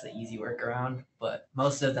like, that's the easy workaround. But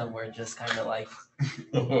most of them were just kind of like,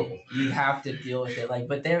 you have to deal with it. Like,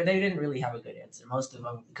 but they didn't really have a good answer. Most of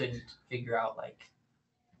them couldn't figure out like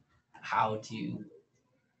how to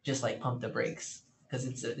just like pump the brakes, because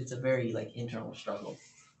it's a very like internal struggle,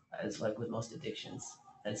 as like with most addictions.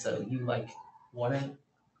 And so you like want to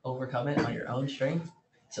overcome it on your own strength.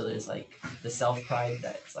 So there's like the self pride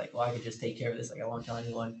that's like, well, I could just take care of this. Like I won't tell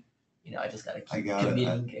anyone. I just gotta keep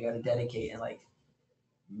committing. I gotta dedicate, and like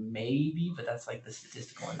maybe, but that's like the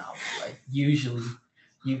statistical anomaly. Like usually,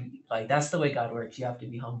 you like that's the way God works. You have to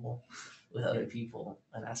be humble with other people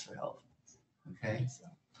and ask for help. Okay. So.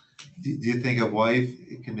 Do you think a wife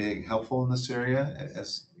can be helpful in this area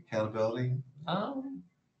as accountability?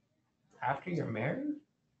 After you're married,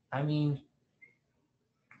 I mean,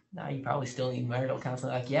 now you probably still need marital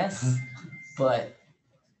counseling. Like yes, but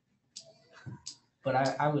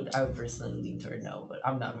I would personally lean toward no. But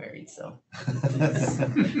I'm not married, so. I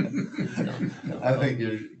think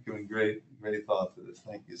you're giving great thought to this.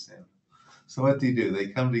 Thank you, Sam. So what do? They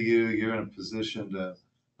come to you. You're in a position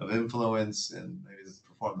of influence, and maybe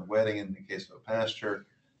perform the wedding in the case of a pastor,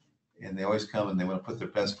 and they always come and they want to put their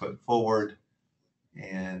best foot forward,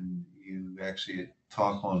 and you actually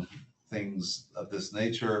talk on things of this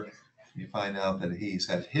nature. You find out that he's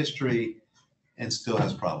had history and still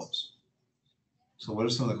has problems. So what are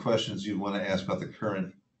some of the questions you want to ask about the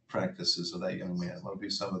current practices of that young man? What would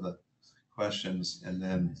be some of the questions? And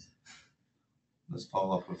then let's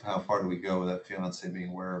follow up with how far do we go with that fiance being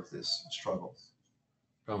aware of this struggle?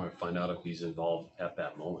 I'm going to find out if he's involved at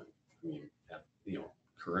that moment. I mean,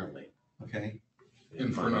 currently. Okay.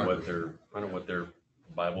 And find out what their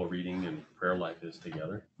Bible reading and prayer life is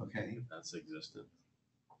together. Okay. If that's existent.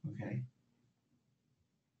 Okay.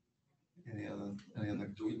 Any other?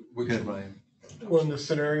 Go ahead, Ryan. Well, in the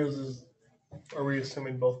scenarios, are we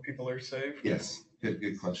assuming both people are saved? Yes.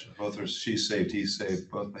 Good question. Both are, she's saved, he's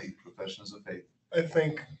saved. Both make professions of faith. I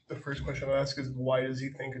think the first question I'll ask is, why does he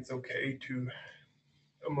think it's okay to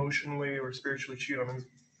emotionally or spiritually cheat on his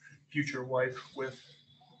future wife with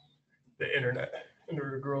the internet and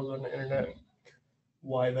there are girls on the internet,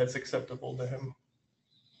 why that's acceptable to him.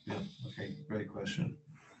 Yeah, okay, great question.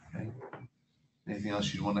 Okay. Anything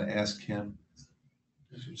else you'd want to ask him?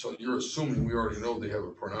 So you're assuming we already know they have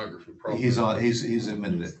a pornography problem. He's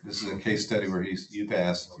admitted it. This is a case study where you've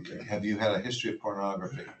asked, have you had a history of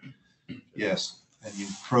pornography? Yes, and you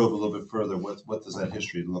probe a little bit further, what does that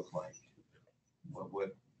history look like?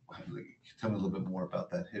 Tell me a little bit more about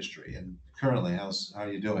that history. And currently, how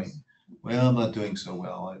are you doing? Well, I'm not doing so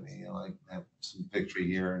well. I mean, I have some victory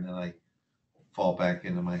here, and then I fall back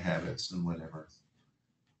into my habits and whatever.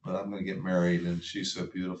 But I'm going to get married, and she's so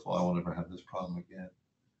beautiful. I won't ever have this problem again.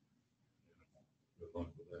 Good luck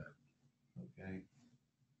with that. Okay.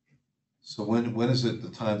 So when is it the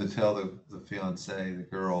time to tell the fiance, the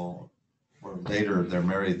girl, or later they're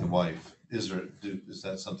married, the wife? Is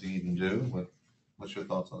that something you can do? What's your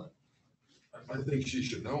thoughts on it? I think she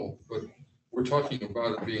should know, but we're talking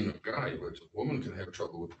about it being a guy, but a woman can have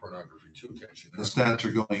trouble with pornography too, can't she? The stats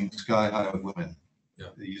are going sky high with women. Yeah.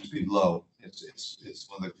 They used to be low. It's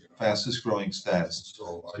one of the fastest growing stats.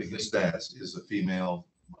 So I Speaking of think, stats, is the female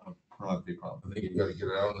pornography problem. I think you gotta get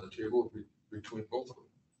it out on the table between both of them.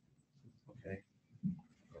 Okay.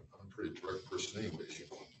 I'm a pretty direct person anyways, you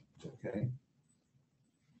know. Okay.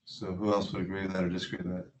 So who else would agree with that or disagree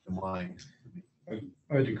with that? And why?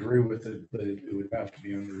 I'd agree with it, but it would have to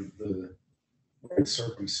be under the right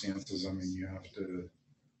circumstances. I mean, you have to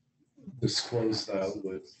disclose that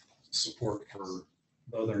with support for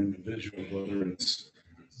the other individual, whether it's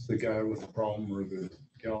the guy with the problem or the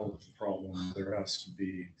gal with the problem. There has to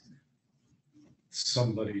be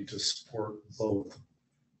somebody to support both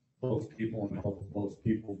people and help both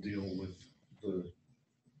people deal with the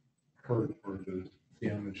hurt or the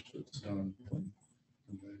damage that's done.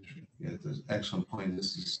 Yeah, that's an excellent point.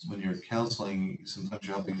 This is when you're counseling, sometimes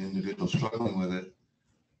you're helping the individual struggling with it,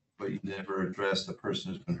 but you never address the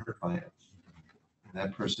person who's been hurt by it. And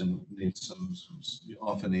that person needs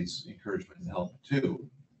often needs encouragement and help too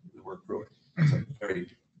to work through it. That's a very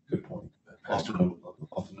good point. Often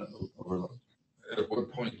overlooked. At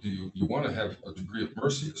what point do you want to have a degree of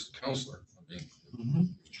mercy as a counselor? I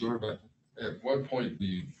mean, Sure. but at what point do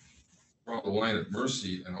you draw the line at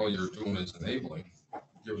mercy and all you're doing is enabling,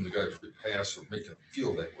 giving the guy a free pass or making him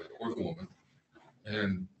feel that way, or the woman,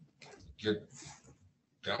 and get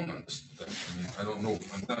down on this thing? I mean, I don't know,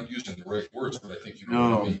 I'm not using the right words, but I think you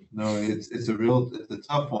know what I mean. No, it's a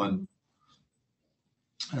tough one.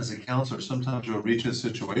 As a counselor, sometimes you'll reach a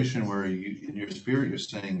situation where in your spirit, you're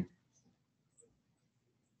saying,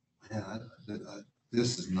 yeah,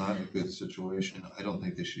 this is not a good situation. I don't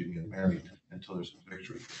think they should even get married until there's a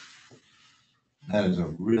victory. That is a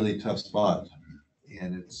really tough spot.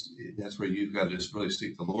 And that's where you've got to just really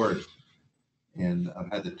seek the Lord. And I've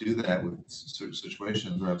had to do that with certain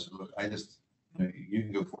situations where I've said, look, you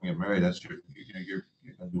can go before you get married. That's you're going to do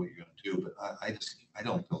what you're going to do. But I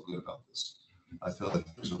don't feel good about this. I feel like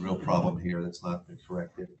there's a real problem here that's not been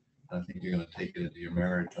corrected. And I think you're going to take it into your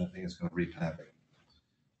marriage. I think it's going to wreak havoc.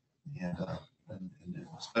 And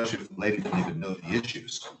especially if the lady doesn't even know the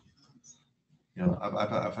issues. You know,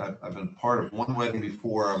 I've been part of one wedding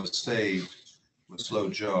before I was saved with Slow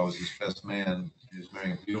Joe. I was his best man. He was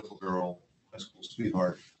marrying a beautiful girl, high school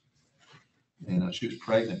sweetheart, and she was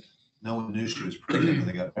pregnant. No one knew she was pregnant when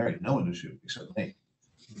they got married. No one knew she was, except me.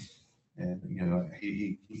 And you know,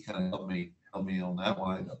 he kind of helped me on that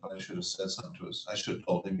one. I should have said something to us. I should have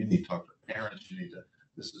told him, you need to talk to the parents. You need to.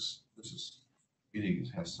 This is. You need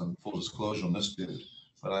to have some full disclosure on this dude.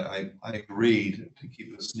 But I agreed to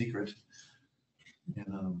keep it a secret.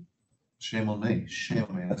 And shame on me. Shame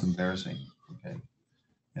on me. That's embarrassing. Okay.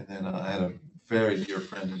 And then I had a very dear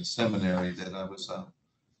friend in seminary that I was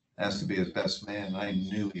asked to be his best man. I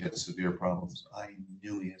knew he had severe problems.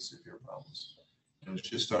 It was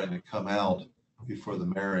just starting to come out before the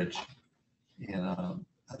marriage. And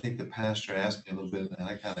I think the pastor asked me a little bit, and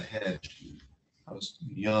I kind of hedged. I was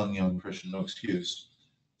young Christian, no excuse.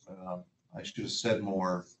 I should have said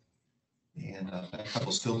more. And that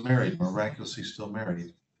couple's still married, miraculously still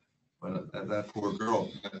married. But that poor girl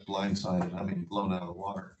got blindsided, blown out of the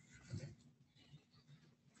water.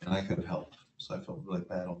 And I could have helped. So I felt really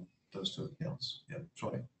bad on those two accounts. Yeah,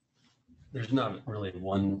 Troy. There's not really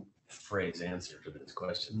one phrase answer to this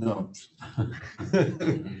question. No.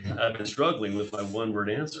 I've been struggling with my one word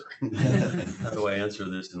answer. How do I answer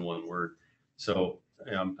this in one word? So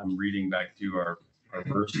I'm reading back through our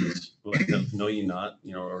verses. Know ye not,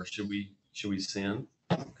 or should we sin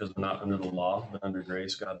because we're not under the law, but under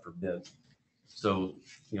grace? God forbid. So,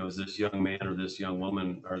 is this young man or this young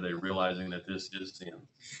woman, are they realizing that this is sin?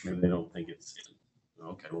 Maybe they don't think it's sin.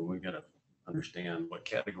 Okay, well, we got to understand what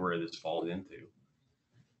category this falls into.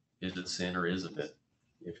 Is it sin or isn't it?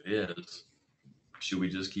 If it is, should we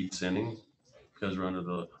just keep sinning because we're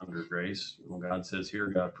under grace? Well, God says here,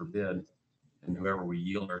 God forbid, and whoever we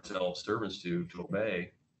yield ourselves servants to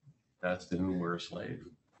obey, that's to whom we're a slave.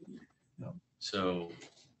 So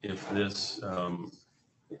if this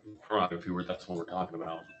pornography, that's what we're talking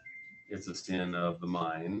about, it's a sin of the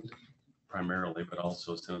mind primarily, but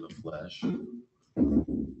also a sin of the flesh.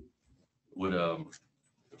 Would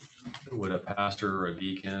a pastor or a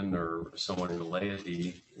deacon or someone in the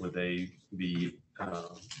laity, would they be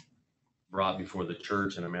brought before the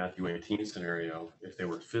church in a Matthew 18 scenario if they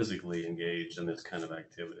were physically engaged in this kind of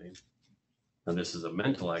activity? Now, this is a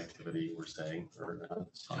mental activity, we're saying, or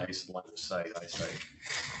eyesight.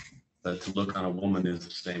 But to look on a woman is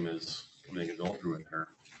the same as committing adultery with her.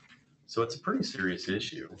 So it's a pretty serious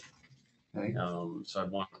issue. Okay. So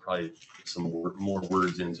I'd want probably put some more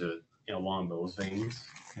words into it, along those veins.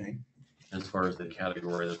 Okay. As far as the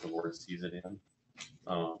category that the Lord sees it in,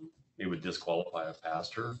 it would disqualify a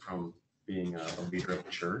pastor from being a leader of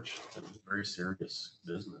the church. It's a very serious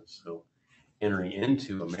business. So entering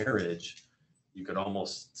into a marriage, you could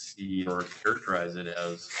almost see or characterize it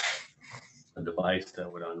as a device that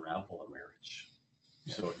would unravel a marriage.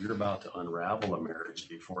 So if you're about to unravel a marriage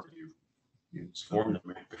before you form the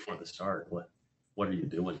marriage, before the start, what are you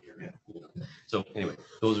doing here? Yeah. You know? So anyway,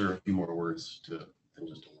 those are a few more words than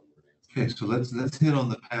just a one word answer. Okay, so let's hit on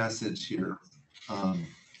the passage here.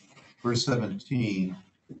 Verse 17,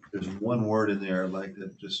 there's one word in there I'd like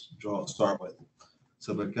to just start with.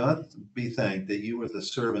 So, but God be thanked that you were the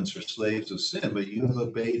servants or slaves of sin, but you have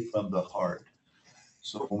obeyed from the heart.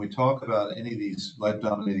 So when we talk about any of these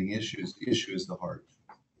life-dominating issues, the issue is the heart.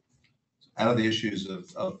 Out of the issues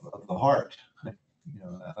of the heart, out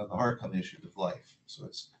of the heart come the issues of life. So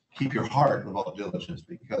it's keep your heart with all diligence,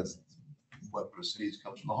 because what proceeds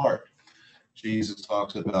comes from the heart. Jesus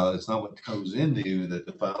talks about it's not what goes into you that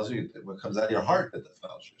defiles you, what comes out of your heart that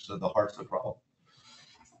defiles you. So the heart's the problem.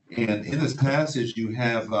 And in this passage, you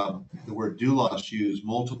have the word doulos used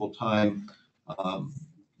multiple times.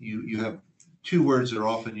 You have two words that are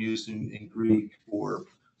often used in Greek for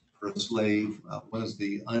a slave. One is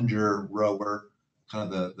the under rower,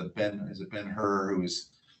 kind of the Ben-Hur, who is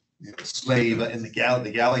a slave in the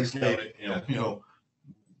galley slave,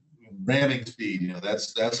 ramming speed.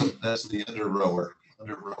 That's the under rower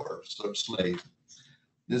slave.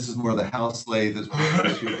 This is more the house slave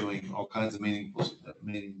that's you're doing all kinds of meaningful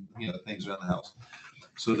things around the house.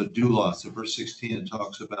 So the doulos, so verse 16, it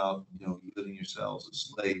talks about yielding yourselves as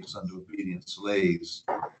slaves unto obedient slaves.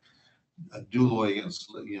 A douloi,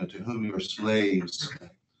 to whom you are slaves.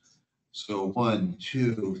 So 1,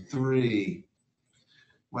 2, 3.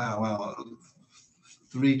 Wow.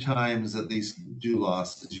 3 times at least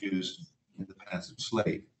doulos is used in the passage,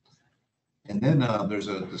 slave. And then there's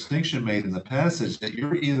a distinction made in the passage that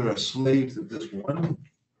you're either a slave to this one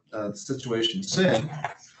situation, sin,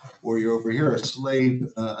 or you're over here a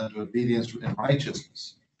slave unto obedience and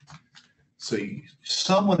righteousness. So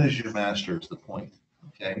someone is your master is the point,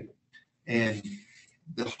 okay? And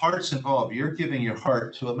the heart's involved. You're giving your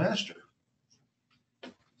heart to a master.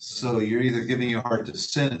 So you're either giving your heart to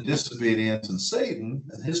sin and disobedience and Satan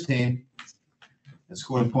and his team and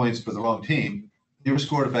scoring points for the wrong team. You ever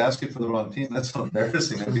scored a basket for the wrong team? That's so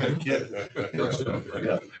embarrassing.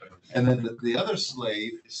 Yeah. And then the other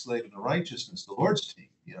slave is slave in the righteousness, the Lord's team.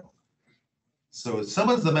 So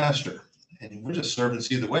someone's the master, and we're just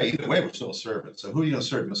servants either way. Either way, we're still a servant. So who are you going to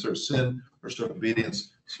serve? You serve sin, or serve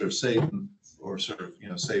obedience, serve Satan, or serve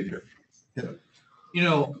Savior.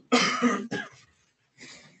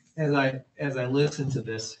 As I listen to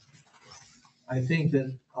this, I think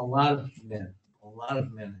that a lot of men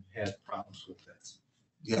have had problems with this.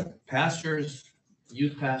 Yeah. Pastors,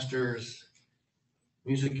 youth pastors,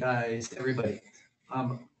 music guys, everybody.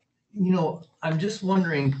 I'm just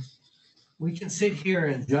wondering, we can sit here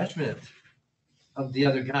in judgment of the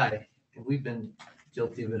other guy, and we've been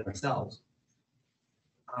guilty of it ourselves.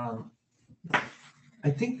 I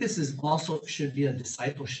think this is also should be a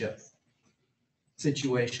discipleship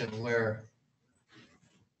situation where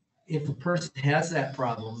if a person has that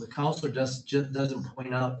problem, the counselor just doesn't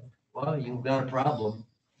point out, well, you've got a problem,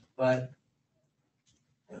 but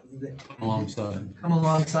come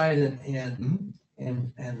alongside and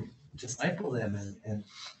disciple them and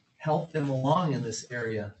help them along in this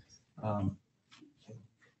area.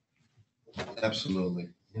 Absolutely.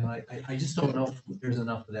 I just don't know if there's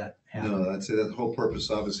enough of that happening. No, I'd say that the whole purpose,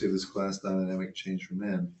 obviously, of this class, Dynamic Change for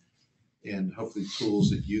Men, and hopefully tools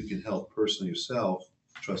that you can help personally yourself,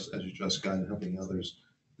 as you trust God and helping others.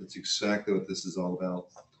 That's exactly what this is all about.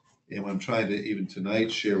 And what I'm trying to even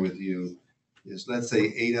tonight share with you is, let's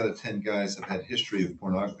say 8 out of 10 guys have had history of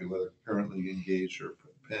pornography, whether currently engaged or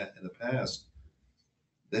in the past.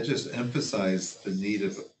 That just emphasized the need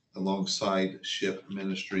of alongside ship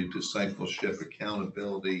ministry, discipleship,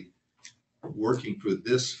 accountability, working for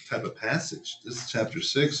this type of passage. This chapter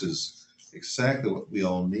 6 is exactly what we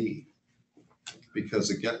all need. Because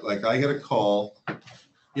again, like I got a call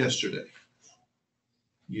yesterday.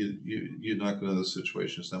 You're not going to know the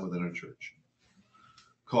situation. It's not within our church.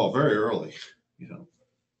 Call very early, you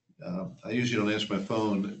know. I usually don't answer my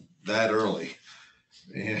phone that early,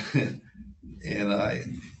 and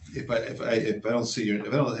if I don't see if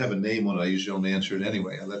I don't have a name on it, I usually don't answer it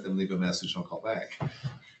anyway. I let them leave a message and I'll call back.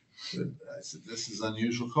 But I said, this is an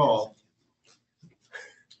unusual call,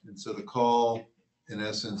 and so the call, in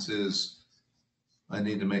essence, is I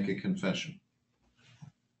need to make a confession.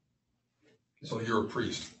 So you're a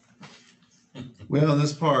priest. Well, in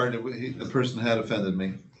this part, the person had offended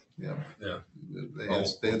me. Yeah. Yeah.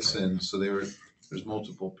 They had sinned, so there's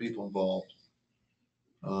multiple people involved.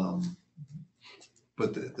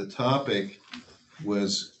 But the topic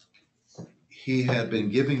was, he had been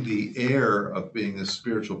giving the air of being a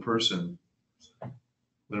spiritual person,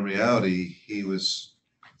 when in reality, he was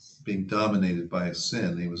being dominated by a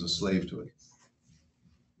sin. He was a slave to it.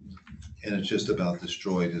 And it just about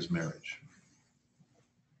destroyed his marriage.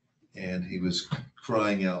 And he was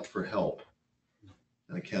crying out for help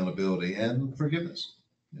and accountability and forgiveness.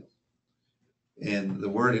 And the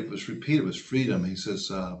word it was repeated was freedom. He says,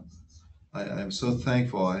 I'm so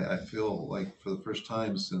thankful. I feel like for the first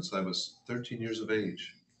time since I was 13 years of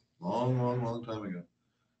age, long time ago,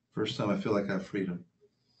 first time I feel like I have freedom.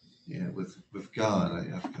 Yeah, with God,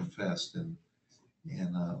 I've confessed, and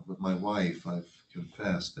with my wife, I've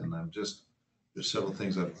confessed, and there's several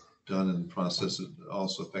things I've done in the process that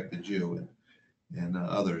also affected you and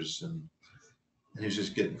others, and he was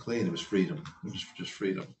just getting clean. It was freedom. It was just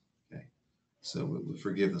freedom. Okay, so with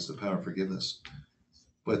forgiveness, the power of forgiveness.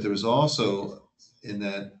 But there was also in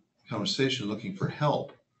that conversation looking for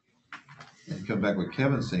help, and come back with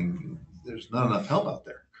Kevin saying, "There's not enough help out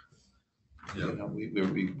there." Yeah. You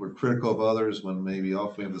know, we're critical of others when maybe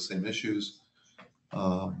often we have the same issues.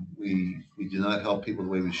 We do not help people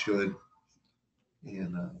the way we should.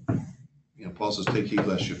 And, you know, Paul says, take heed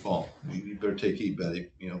lest you fall. You better take heed,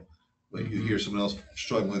 Betty. You know, when you hear someone else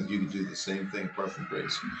struggling with you, can do the same thing apart from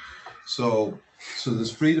grace. So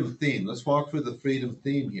this freedom theme, let's walk through the freedom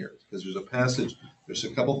theme here, because there's a passage, there's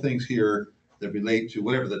a couple things here that relate to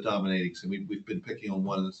whatever the dominating, and we've been picking on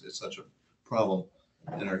one, and it's such a problem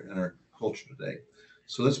in our culture today.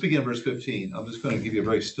 So let's begin verse 15. I'm just going to give you a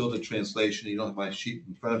very stilted translation. You don't have my sheet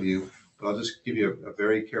in front of you, but I'll just give you a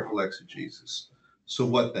very careful exegesis. So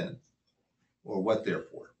what then? Or what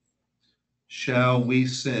therefore? Shall we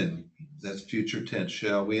sin? That's future tense.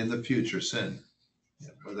 Shall we in the future sin?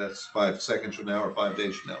 Yeah, whether that's 5 seconds from now or 5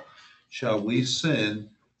 days from now. Shall we sin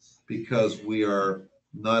because we are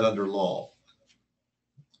not under law?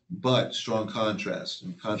 But strong contrast.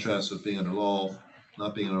 In contrast with being under law,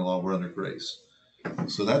 not being under law, we're under grace.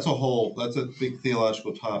 So that's a big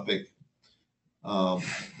theological topic.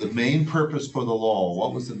 The main purpose for the law,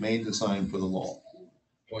 what was the main design for the law?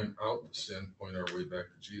 Point out the sin, point our way back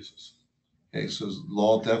to Jesus. Okay, so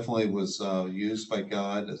law definitely was used by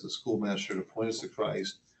God as a schoolmaster to point us to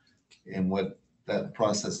Christ. And what that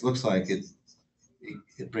process looks like,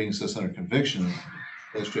 it brings us under conviction,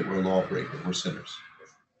 illustrate we're a lawbreaker, we're sinners.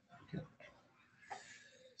 Okay.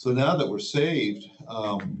 So now that we're saved,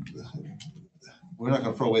 we're not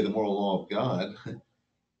going to throw away the moral law of God,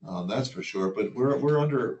 that's for sure. But we're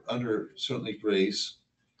under certainly grace,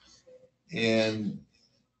 and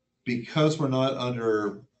because we're not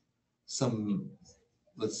under some,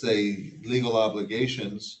 let's say, legal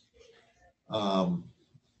obligations,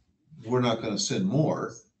 we're not going to sin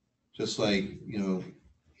more. Just like, you know,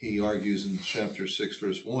 he argues in chapter 6,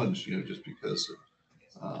 verse 1, you know, just because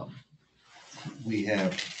we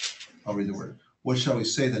have, I'll read the word. What shall we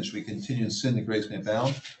say then? Should we continue in sin that grace may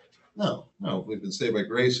abound? No. We've been saved by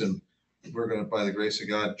grace, and we're going to, by the grace of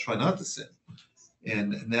God, try not to sin.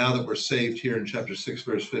 And now that we're saved here in chapter 6,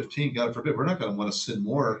 verse 15, God forbid, we're not going to want to sin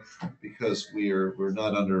more because we're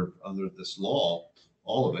not under this law,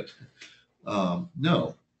 all of it.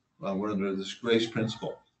 No, we're under this grace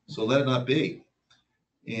principle. So let it not be.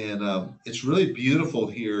 And it's really beautiful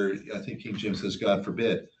here. I think King James says, God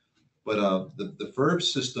forbid. But the verb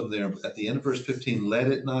system there at the end of verse 15, let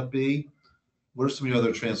it not be. What are some of your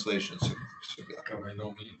other translations? By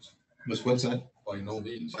no means. What's that? By no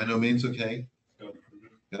means. By no means, okay.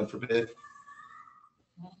 God forbid.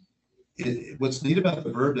 What's neat about the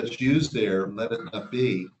verb that's used there, let it not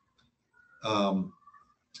be, um,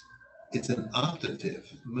 it's an optative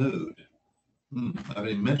mood. I haven't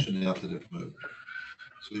even mentioned the optative mood.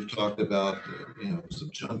 So we've talked about,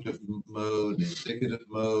 subjunctive mode, indicative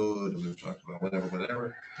mode, and we've talked about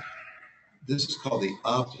whatever. This is called the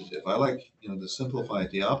optative. I like, to simplify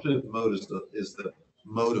it. The optative mode is the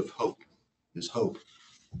mode of hope, is hope.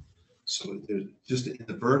 So there's just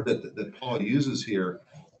the verb that Paul uses here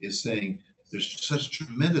is saying there's such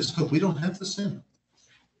tremendous hope. We don't have to sin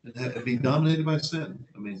and be dominated by sin.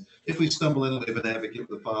 I mean, if we stumble in, we have an advocate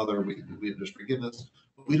with the Father, there's forgiveness,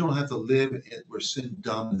 but we don't have to live where sin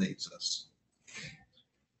dominates us.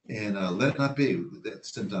 And let it not be that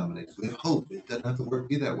sin dominates. We have hope. It doesn't have to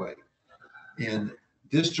be that way. And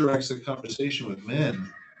this directs the conversation with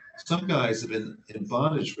men. Some guys have been in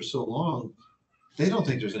bondage for so long, they don't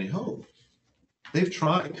think there's any hope. They've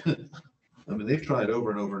tried. They've tried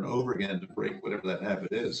over and over and over again to break whatever that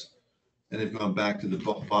habit is. And they've gone back to the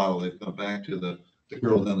bottle. They've gone back to the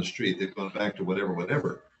girl down the street. They've gone back to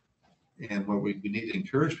whatever. And what we need to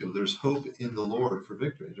encourage people, there's hope in the Lord for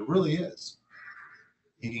victory. There really is.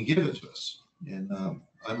 He can give it to us. And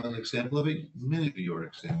I'm an example of it. Many of you are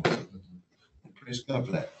examples of it. And praise God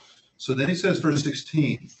for that. So then he says, verse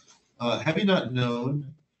 16, have you not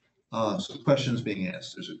known, so questions being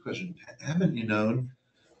asked. There's a question. Haven't you known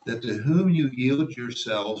that to whom you yield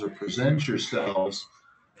yourselves or present yourselves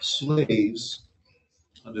slaves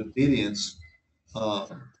under obedience,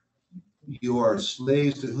 you are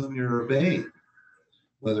slaves to whom you're obeying,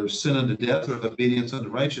 whether sin unto death or obedience unto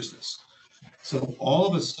righteousness. So all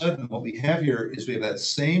of a sudden, what we have here is we have that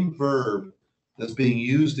same verb that's being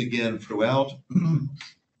used again throughout the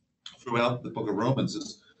book of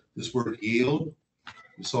Romans. This word yield.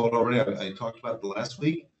 We saw it already. I talked about it the last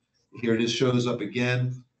week. Here it shows up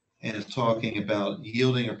again, and it's talking about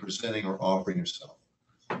yielding or presenting or offering yourself.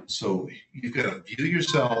 So you've got to view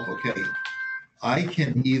yourself, okay, I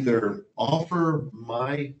can either offer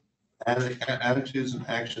my attitudes and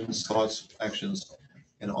actions, thoughts, actions,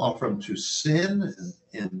 and offer them to sin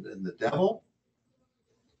and the devil,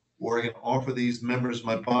 or I can offer these members of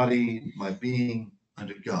my body, my being,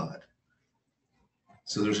 unto God.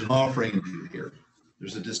 So there's an offering in view here.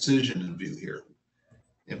 There's a decision in view here.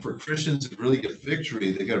 And for Christians to really get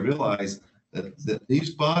victory, they got to realize that these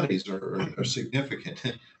bodies are significant.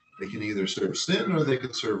 They can either serve sin or they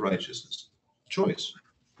can serve righteousness. Choice.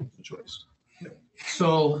 A choice. Yeah.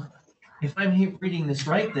 So if I'm reading this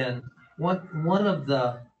right, then one of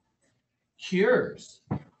the cures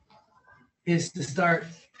is to start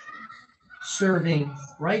serving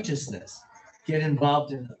righteousness. Get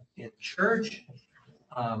involved in church.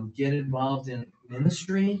 Get involved in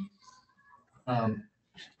ministry.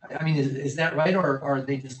 Is that right, or are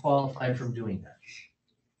they disqualified from doing that?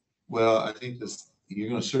 Well, I think you're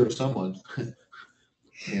going to serve someone.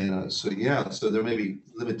 And so there may be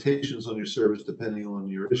limitations on your service depending on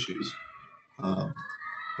your issues. But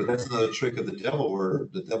that's another trick of the devil, where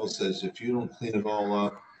the devil says, if you don't clean it all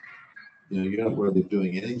up, you're not really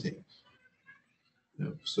doing anything.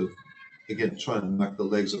 So again, trying to knock the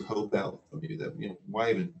legs of hope out from you. That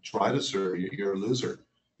why even try to serve? You're a loser.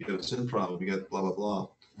 You have a sin problem. You got blah blah blah.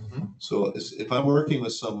 Mm-hmm. So if I'm working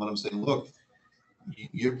with someone, I'm saying, look,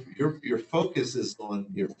 your focus is on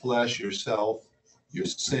your flesh, yourself, your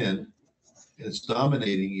sin, and it's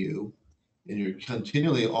dominating you, and you're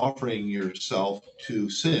continually offering yourself to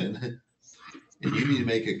sin, and you need to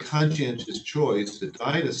make a conscientious choice to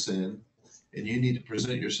die to sin, and you need to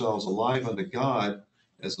present yourselves alive unto God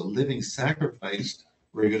as a living sacrifice,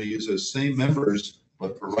 where you're going to use those same members,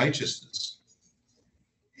 but for righteousness.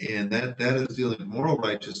 And that is dealing with moral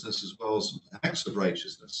righteousness as well as acts of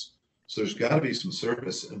righteousness. So there's got to be some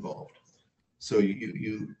service involved. So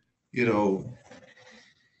we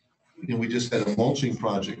just had a mulching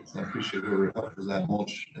project. I appreciate whoever helped with that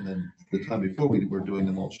mulch. And then the time before we were doing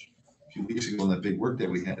the mulch a few weeks ago on that big work that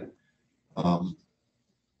we had.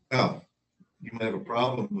 Now, you might have a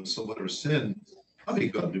problem with someone or sin. Probably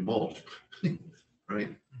got to do mulch, right?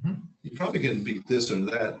 Mm-hmm. You probably can beat this or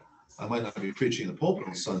that. I might not be preaching in the pulpit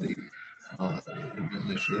on Sunday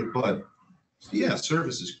initially, but yeah,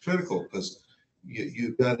 service is critical because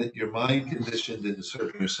you've got your mind conditioned into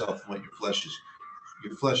serving yourself and what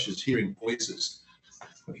your flesh is hearing voices.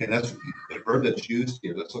 Okay, that's the verb that's used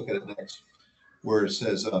here. Let's look at it next, where it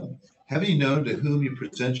says, have you known to whom you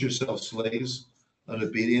present yourselves slaves on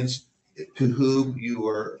obedience, to whom you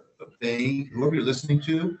are obeying, whoever you're listening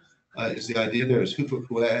to, is the idea there is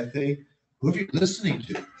hupokuete, whoever you're listening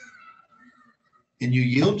to, and you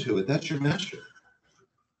yield to it, that's your master.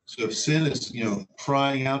 So if sin is,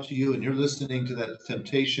 crying out to you and you're listening to that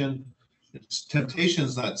temptation, temptation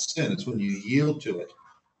is not sin, it's when you yield to it.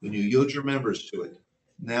 When you yield your members to it,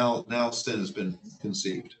 now sin has been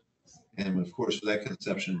conceived. And of course, for that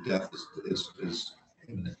conception, death is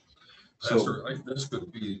imminent. So Pastor, this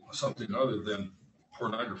could be something other than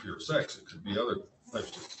pornography or sex. It could be other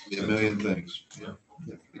types of. a million things. Yeah.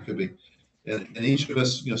 Yeah, it could be. And each of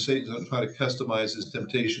us, say, try to customize his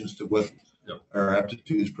temptations to what Yep. our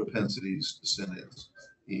aptitudes, propensities to sin is.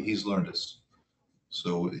 He's learned us.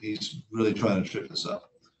 So he's really trying to trip us up.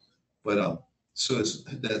 But so it's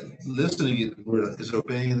that listening word is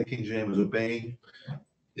obeying in the King James. Obeying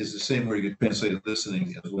is the same word you could translate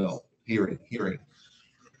listening as well. Hearing.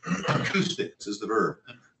 Acoustics is the verb.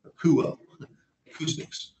 Akouo.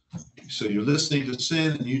 Acoustics. So you're listening to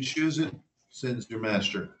sin and you choose it. Sin is your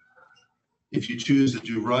master. If you choose to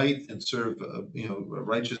do right and serve,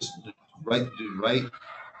 righteous, do right,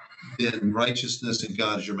 then righteousness and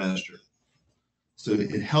God is your master. So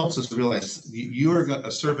it helps us to realize you are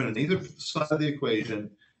a servant on either side of the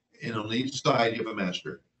equation, and on each side you have a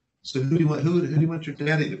master. So who do you want your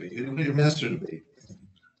daddy to be? Who do you want your master to be?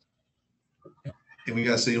 And we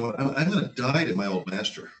got to say, I'm going to die to my old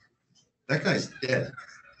master. That guy's dead.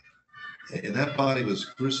 And that body was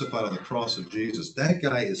crucified on the cross of Jesus. That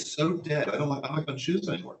guy is so dead. I'm not going to choose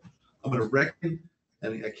anymore. I'm going to reckon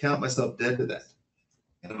and account myself dead to that.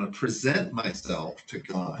 And I'm going to present myself to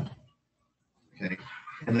God. Okay.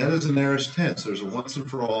 And that is an aorist tense. There's a once and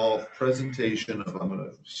for all presentation of I'm going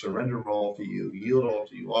to surrender all to you, yield all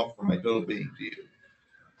to you, offer my total being to you.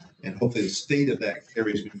 And hopefully the state of that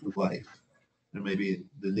carries me through life. There may be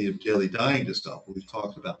the need of daily dying to self. We've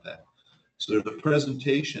talked about that. So there's a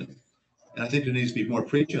presentation. And I think there needs to be more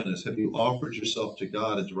preaching on this. Have you offered yourself to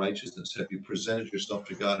God as righteousness? Have you presented yourself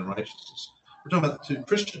to God in righteousness? We're talking about to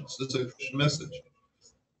Christians. This is a Christian message.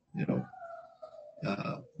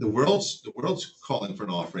 The world's calling for an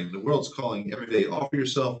offering. The world's calling every day. Offer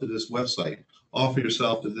yourself to this website. Offer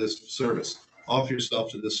yourself to this service. Offer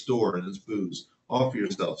yourself to this store and this booze. Offer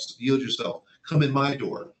yourself. Yield yourself. Come in my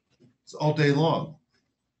door. It's all day long.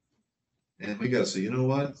 And we got to say, you know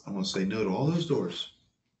what? I'm going to say no to all those doors.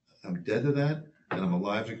 I'm dead to that, and I'm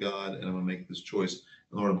alive to God, and I'm going to make this choice.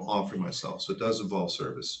 And Lord, I'm offering myself. So it does involve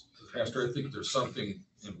service. Pastor, I think there's something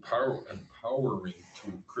empowering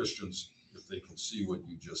to Christians if they can see what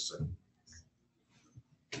you just said.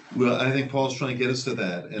 Well, I think Paul's trying to get us to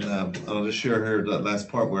that. And I'll just share here that last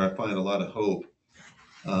part where I find a lot of hope.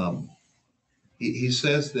 He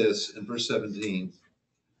says this in verse 17,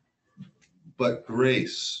 but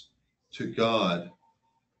grace to God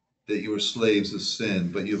that you were slaves of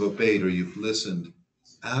sin, but you've obeyed or you've listened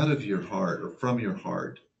out of your heart or from your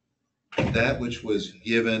heart, that which was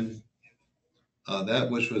given,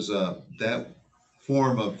 that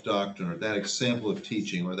form of doctrine or that example of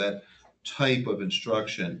teaching or that type of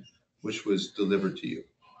instruction which was delivered to you.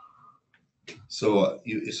 So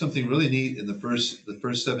it's something really neat in the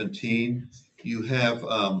first 17. You have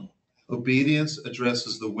obedience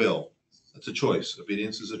addresses the will. That's a choice.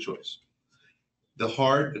 Obedience is a choice. The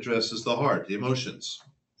heart addresses the heart, the emotions,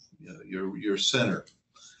 your center.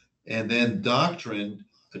 And then doctrine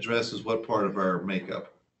addresses what part of our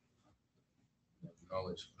makeup?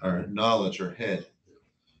 Knowledge. Our knowledge, our head.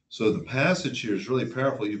 So the passage here is really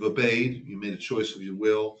powerful. You've obeyed, you made a choice of your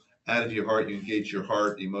will. Out of your heart, you engage your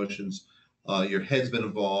heart, the emotions. Your head's been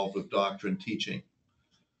involved with doctrine, teaching.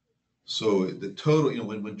 So the total,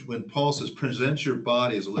 when Paul says present your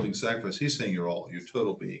body as a living sacrifice, he's saying your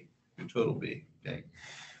total being, okay?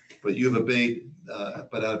 But you have obeyed,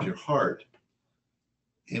 but out of your heart.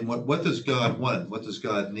 And what does God want? What does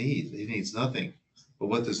God need? He needs nothing. But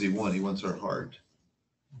what does he want? He wants our heart.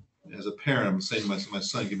 As a parent, I'm saying to my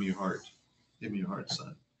son, give me your heart. Give me your heart,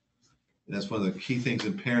 son. And that's one of the key things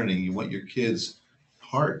in parenting. You want your kids'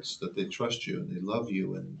 hearts, that they trust you and they love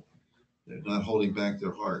you and they're not holding back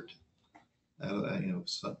their heart.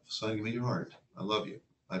 Son, give me your heart. I love you.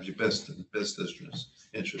 I have your best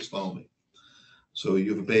interest. Follow me. So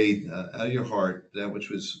you've obeyed out of your heart that which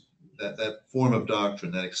was that form of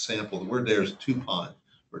doctrine, that example. The word there is tupon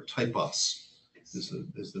or typos is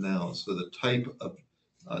the noun. So the type of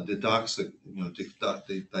didoxic,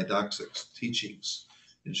 didoxics, teachings,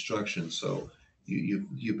 instructions. So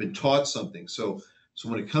you've been taught something. So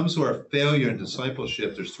when it comes to our failure in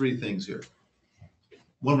discipleship, there's three things here.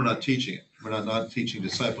 One, we're not teaching it. We're not teaching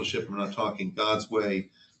discipleship. We're not talking God's way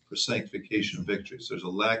for sanctification and victory. So there's a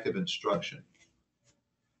lack of instruction.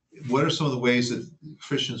 What are some of the ways that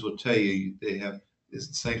Christians will tell you they have is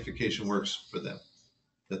sanctification works for them,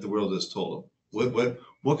 that the world has told them?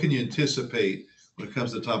 What can you anticipate when it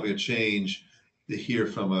comes to the topic of change to hear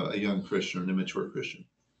from a young Christian or an immature Christian?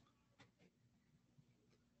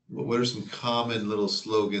 What are some common little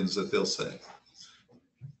slogans that they'll say?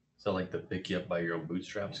 So like the pick you up by your own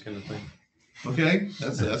bootstraps kind of thing? Okay,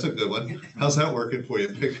 that's a good one. How's that working for you?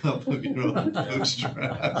 Pick up with your own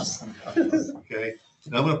bootstraps. Okay,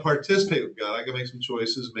 now I'm gonna participate with God. I gotta make some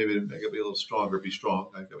choices. Maybe I gotta be a little stronger, be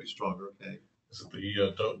strong. I gotta be stronger, okay? Is it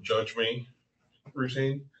the don't judge me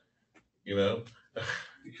routine? You know?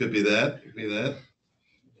 It could be that, it could be that.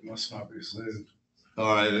 You must not be saved.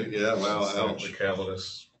 All right, yeah, wow, It's not ouch. the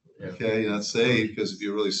Calvinist. Yeah. Okay, you're not saved, because if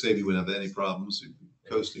you're really saved, you wouldn't have any problems. You'd be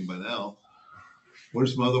coasting by now. What are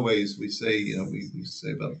some other ways we say, we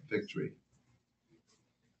say about victory?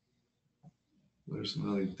 What are some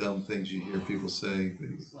really dumb things you hear people say?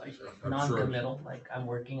 Like I'm non-committal, like I'm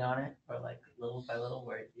working on it, or like little by little,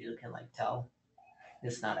 where you can like tell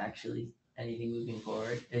it's not actually anything moving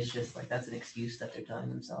forward. It's just like that's an excuse that they're telling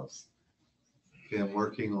themselves. Okay, I'm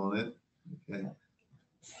working on it. Okay.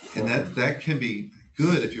 And that can be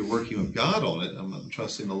good if you're working with God on it. I'm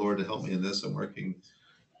trusting the Lord to help me in this. I'm working,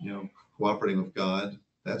 cooperating with God.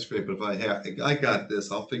 That's great. But if I got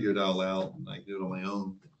this, I'll figure it all out and I can do it on my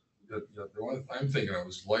own. The one I'm thinking of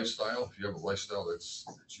is lifestyle. If you have a lifestyle that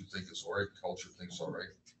you think is all right, culture thinks all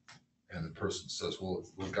right, and the person says, well,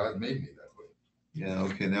 God made me that way. Yeah,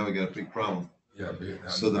 okay, now we got a big problem. Yeah.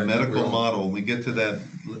 So the medical model, when we get to that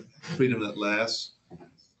freedom that lasts,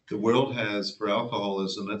 the world has for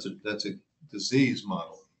alcoholism, that's a disease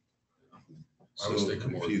model. I was So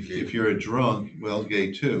thinking more if you're a drunk, well,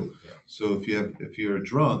 gay too. Yeah. So if you're a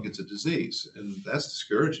drunk, it's a disease, and that's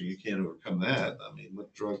discouraging. You can't overcome that. I mean,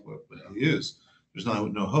 what drug would you use? There's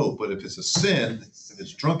no hope. But if it's a sin, if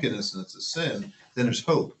it's drunkenness and it's a sin, then there's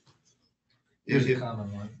hope. Here's a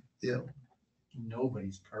common one. Yeah.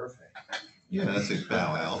 Nobody's perfect. Yeah, that's a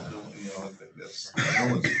bow out. I think that's no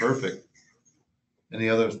one's perfect. Any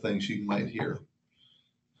other things you might hear?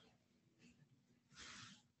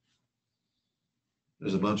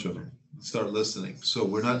 There's a bunch of them. Start listening. So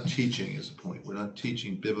we're not teaching is the point. We're not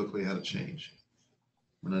teaching biblically how to change.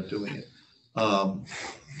 We're not doing it.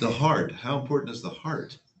 The heart. How important is the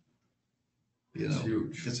heart? It's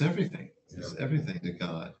huge. It's everything. It's Yeah. everything to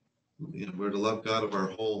God. We're to love God of our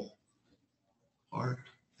whole heart.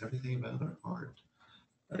 Everything about our heart.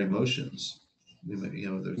 Our emotions.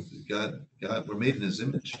 There's God. We're made in His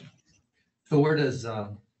image. So where does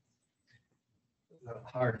the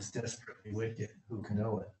heart is desperately wicked, who can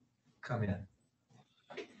know it, come in?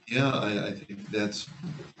 Yeah, I think that's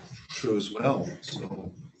true as well.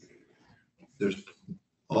 So there's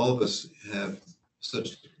all of us have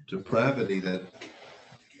such depravity that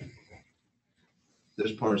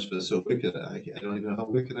there's parts of it so wicked. I don't even know how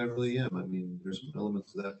wicked I really am. I mean, there's some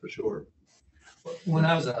elements of that for sure. When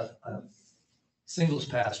I was a singles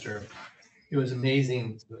pastor, it was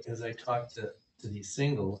amazing as I talked to these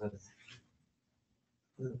singles, and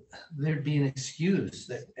there'd be an excuse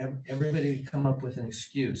that everybody would come up with an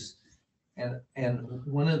excuse. And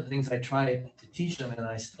one of the things I try to teach them, and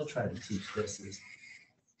I still try to teach this, is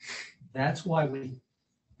that's why we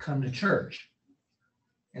come to church.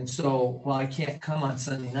 And so, well, I can't come on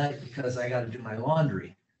Sunday night because I got to do my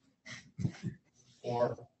laundry,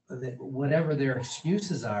 or whatever their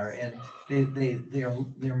excuses are, and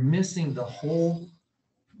they're missing the whole.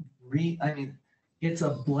 It's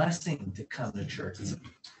a blessing to come to church.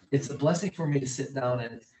 It's a blessing for me to sit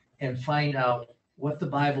down and find out what the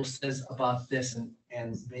Bible says about this,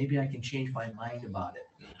 and maybe I can change my mind about it.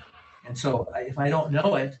 And so if I don't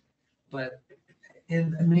know it, but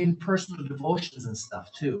in personal devotions and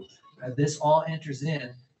stuff too, this all enters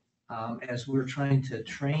in as we're trying to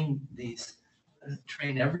train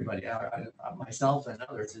everybody, myself and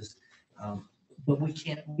others, is, but we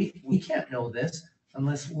can't know this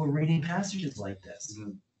unless we're reading passages like this.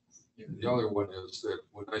 The other one is that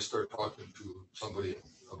when I start talking to somebody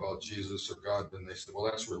about Jesus or God, then they say, well,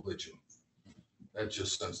 that's religion. That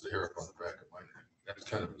just sends the hair up on the back of my neck. That's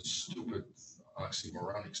kind of a stupid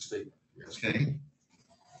oxymoronic statement. Yes. Okay.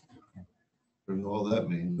 What does all that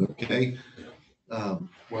mean? Okay. Well,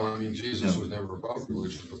 I mean, Jesus was never about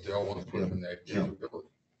religion, but they all want to put him in that capability.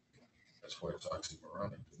 That's why it's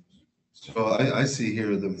oxymoronic. So I see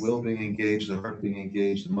here the will being engaged, the heart being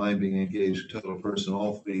engaged, the mind being engaged, total person.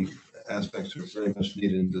 All three aspects are very much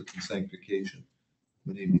needed in sanctification.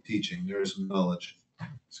 We need to be teaching. There is some knowledge.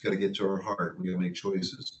 It's got to get to our heart. We got to make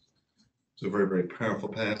choices. It's a very, very powerful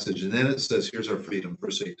passage. And then it says, here's our freedom,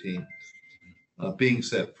 verse 18, being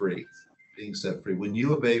set free. Being set free. When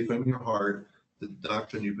you obey from your heart the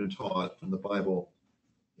doctrine you've been taught from the Bible,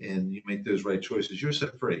 and you make those right choices, you're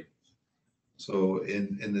set free. So,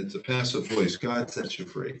 and it's a passive voice. God sets you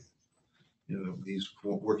free. He's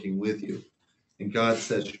working with you, and God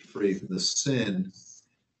sets you free from the sin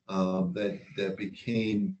that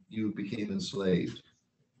you became enslaved.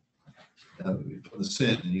 from the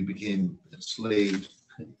sin, and you became enslaved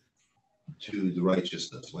to the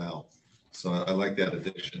righteousness. Wow. So I like that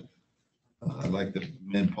addiction. I like the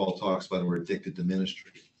men Paul talks about who are addicted to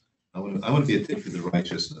ministry. I want to be addicted to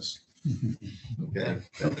righteousness. Okay.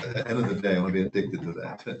 At the end of the day, I want to be addicted to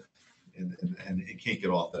that. And it can't get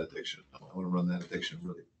off that addiction. I want to run that addiction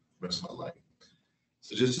really the rest of my life.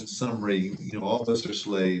 So just in summary, all of us are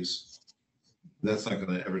slaves. That's not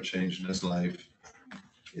going to ever change in this life.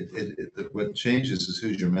 What changes is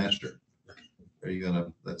who's your master. Are you going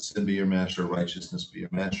to let sin be your master, righteousness be your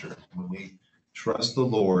master? When we trust the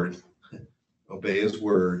Lord, obey his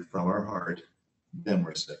word from our heart, then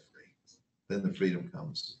we're set free. Then the freedom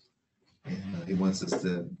comes. And he wants us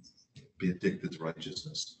to be addicted to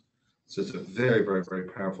righteousness. So it's a very, very, very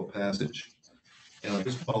powerful passage. And I'll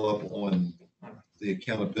just follow up on the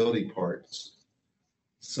accountability parts.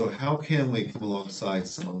 So how can we come alongside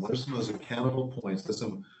someone? What are some of those accountable points?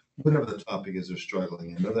 Whatever the topic is they're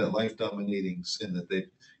struggling in, or that life-dominating sin that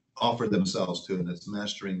they've offered themselves to and that's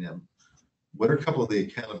mastering them. What are a couple of the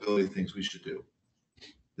accountability things we should do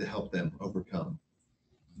to help them overcome?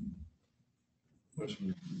 What are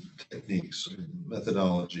some techniques,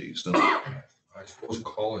 methodologies? I suppose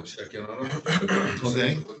call and check in on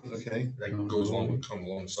them. Okay. That goes along with come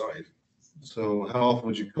alongside. So how often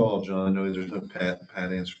would you call, John? I know there's no pat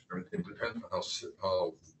answer for everything, but Depends on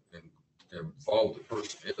how involved the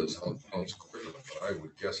person is, how it's clear. But I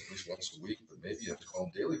would guess at least once a week, but maybe you have to call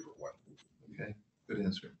them daily for a while. okay, good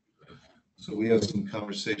answer. So we have some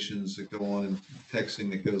conversations that go on and texting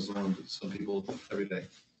that goes on with some people every day.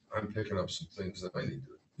 I'm picking up some things that I need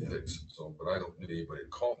to fix. So, but I don't need anybody to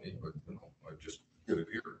call me, but I just get it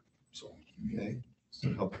here. So, Okay,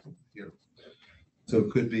 so helpful here. So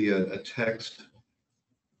it could be a text,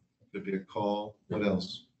 could be a call. What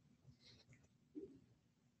else?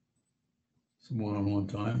 Some one-on-one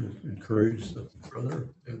time to encourage the brother.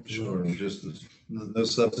 Sure, just no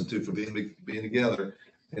substitute for being together.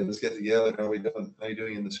 Hey, let's get together. How are we doing? How are you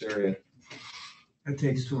doing in this area? It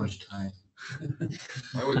takes too much time.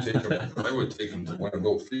 I would take them to one of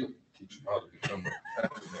those fields, teach them how to become a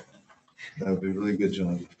pastor. That would be really good,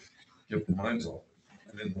 John. Get the minds off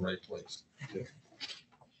and in the right place.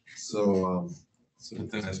 So,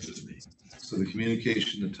 But then that's just me. so the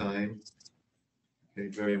communication, the time, okay,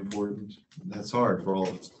 very important. And that's hard for all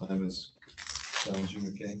of us. Time is challenging,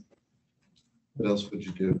 okay? What else would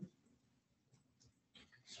you do?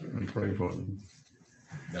 And pray for them.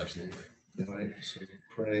 Absolutely. Right, so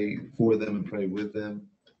pray for them and pray with them.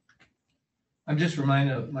 I'm just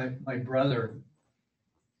reminded of my brother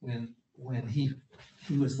when he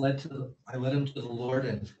was I led him to the Lord,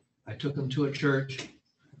 and I took him to a church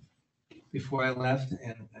before I left,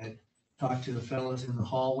 and I talked to the fellows in the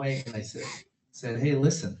hallway, and I said, hey,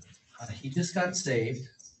 listen, he just got saved.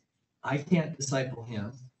 I can't disciple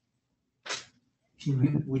him.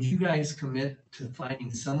 Would you guys commit to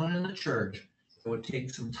finding someone in the church that would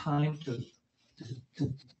take some time to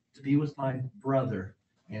be with my brother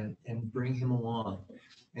and bring him along?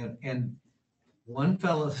 And one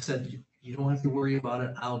fellow said, you don't have to worry about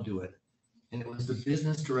it, I'll do it. And it was the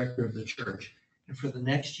business director of the church. And for the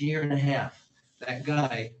next year and a half, that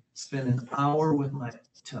guy spent an hour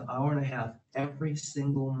to an hour and a half every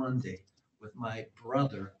single Monday with my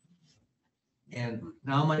brother. And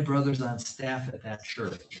now my brother's on staff at that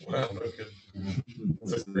church. Wow, okay.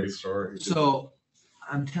 That's a great story. So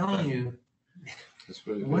I'm telling you, That's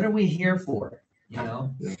really what good. are we here for? Yeah.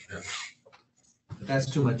 But that's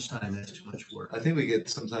too much time. That's too much work. I think we get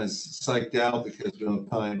sometimes psyched out because we don't have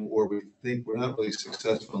time, or we think we're not really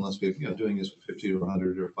successful unless we're doing this with 50 or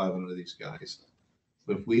 100 or 500 of these guys.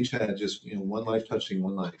 But if we each had just one life touching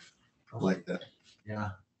one life like that,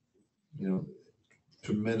 Yeah.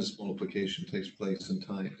 Tremendous multiplication takes place in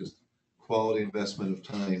time, just quality investment of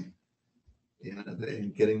time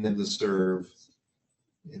and getting them to serve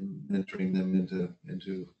and mentoring them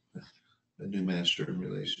into a new master and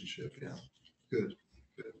relationship. Yeah, good.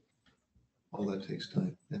 All that takes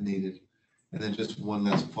time and needed. And then just one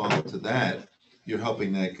last follow to that, you're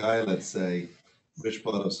helping that guy, let's say. Rich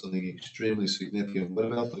brought up something extremely significant. What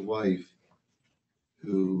about the wife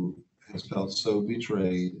who has felt so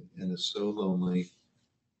betrayed and is so lonely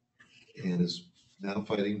and is now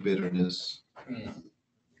fighting bitterness,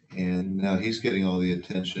 and now he's getting all the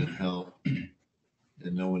attention and help, and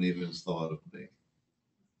no one even has thought of me,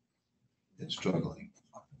 and struggling.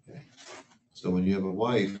 Okay. So when you have a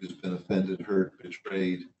wife who's been offended, hurt,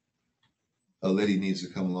 betrayed, a lady needs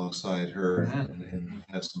to come alongside her and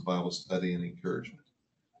have some Bible study and encouragement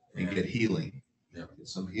and get healing, get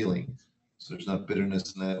some healing. So there's not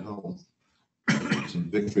bitterness in that home,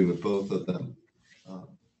 some victory with both of them.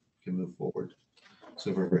 can move forward.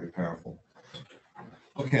 So very, very powerful.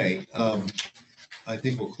 Okay, I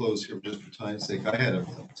think we'll close here just for time's sake. I had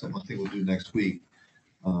something I think we'll do next week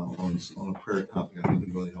on a prayer topic. I think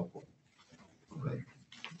it'd be really helpful. Okay.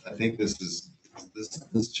 I think this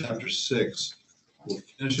chapter 6. We'll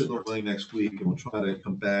finish it literally next week, and we'll try to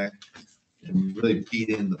come back and really beat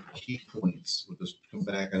in the key points. We'll just come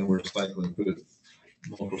back, and we're cycling through it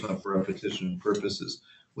multiple times for repetition purposes.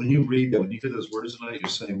 When you read that, when you hear those words tonight, you're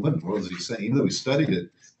saying, what in the world is he saying? Even though we studied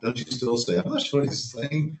it, don't you still say, I'm not sure what he's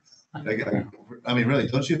saying? I mean, really,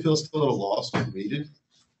 don't you feel still a little lost when you read it?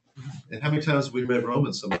 And how many times have we read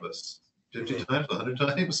Romans, some of us? 50 times, 100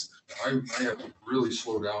 times? I have to really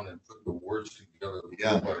slow down and put the words together.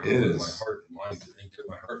 Yeah, it is. My heart and mind, and get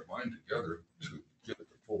my heart and mind together to get the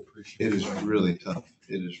full appreciation. It is really tough.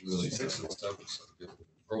 It is really 6 tough. and 7, so good.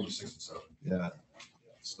 Romans 6 and 7. Yeah.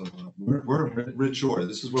 So we're rich short.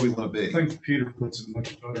 This is where we want to I be. think Peter puts it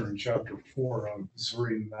much better in chapter 4. I was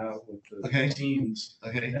reading that with the Okay. teens,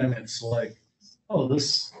 Okay. and it's like, oh,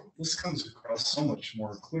 this comes across so much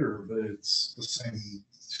more clear, but it's the same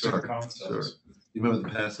Sure, concepts. sure. You remember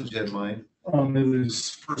the passage you had in mind? It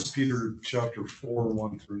was First Peter chapter 4,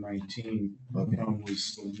 1 through 19. Okay.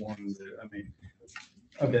 Was the one that, I mean,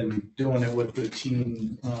 I've been doing it with the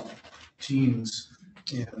teens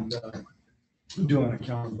and doing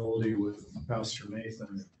accountability with Pastor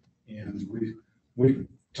Nathan, and we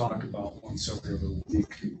talk about once every other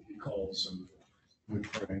week. He calls and we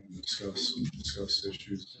pray and discuss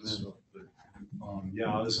issues and stuff. But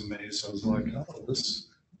yeah, I was amazed. I was like, oh,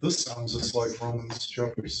 this sounds just like Romans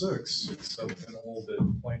chapter 6, except in a little bit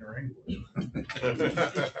plainer English.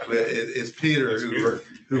 It's Peter who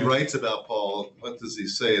writes about Paul. What does he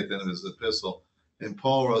say at the end of his epistle? And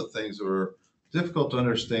Paul wrote things that were difficult to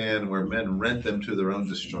understand, where men rent them to their own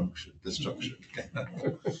destruction.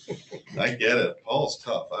 I get it. Paul's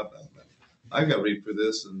tough. I've got to read through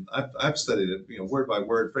this, and I've studied it, word by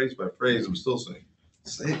word, phrase by phrase. I'm still saying,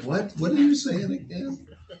 say what? What are you saying again?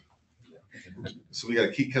 So we got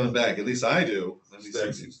to keep coming back. At least I do.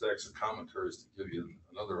 Stacks of commentaries to give you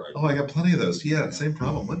another idea. Oh, I got plenty of those. Yeah, same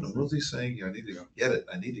problem. What in the world is he saying? I need to get it.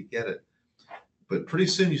 I need to get it. But pretty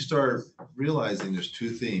soon you start realizing there's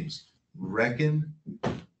two themes: reckon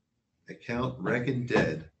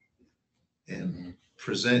dead, and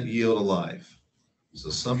present, yield, alive. So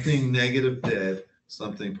something negative dead,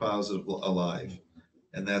 something positive alive.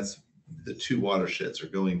 And that's the two watersheds are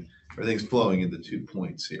going, everything's flowing into 2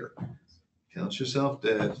 points here. Count yourself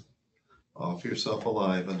dead, offer yourself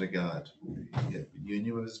alive unto God. You get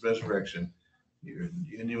union with his resurrection, you're in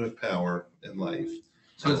union with power and life.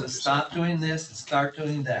 So is it stop doing this and start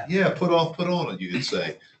doing that? Yeah, put off, put on it, you could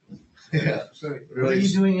say. Yeah. So what are you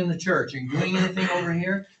doing in the church? Are you doing anything over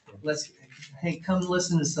here? Hey, come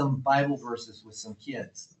listen to some Bible verses with some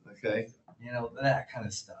kids. Okay. That kind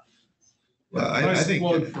of stuff. Well, I think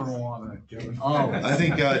plug for Moana, Kevin. Oh. I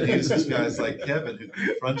think God uses guys like Kevin who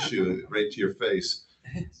confronts you right to your face.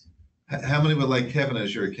 How many would like Kevin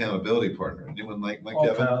as your accountability partner? Anyone like I'll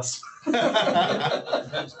Kevin? pass.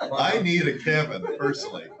 I need a Kevin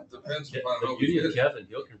personally. Depends The upon how beauty we of get. Kevin,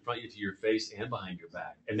 he'll confront you to your face and behind your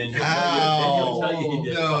back. And then he'll Ow, tell you he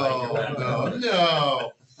did it behind your back.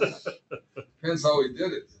 no. Depends how he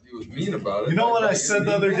did it. If he was mean about it. You know what I said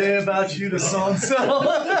the other day about you to so-and-so?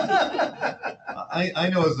 I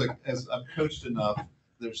know as I've coached enough,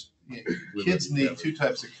 kids need two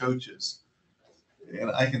types of coaches.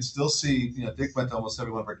 And I can still see, Dick went to almost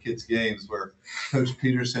every one of our kids' games where Coach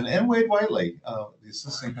Peterson and Wade Whiteley, the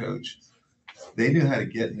assistant coach, they knew how to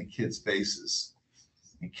get in the kids' faces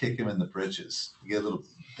and kick them in the britches, get a little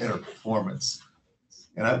better performance.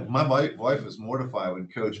 And my wife was mortified when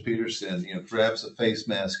Coach Peterson, grabs a face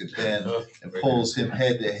mask at Ben and pulls him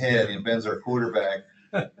head to head. Ben's our quarterback,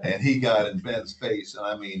 and he got in Ben's face, and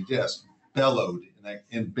I mean, just bellowed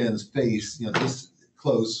in Ben's face, this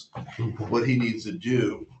close, what he needs to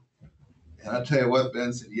do. And I tell you what,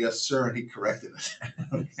 Ben said, yes, sir, and he corrected it.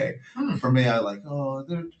 Okay. For me, I like,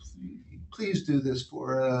 please do this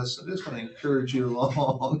for us. I just want to encourage you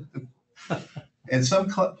along. And some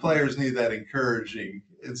players need that encouraging,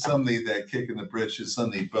 and some need that kick in the britches. Some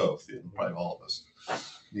need both. Probably all of us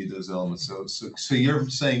need those elements. So you're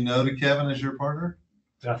saying no to Kevin as your partner?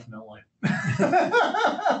 Definitely.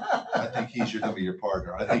 I think he's going to be your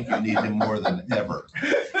partner. I think you need him more than ever.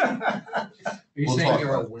 Are you We'll saying talk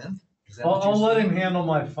you're a about wimp? Is that what I'll you're let saying? him handle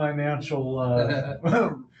my financial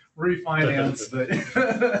refinance.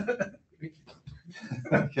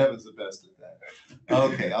 Kevin's the best at that.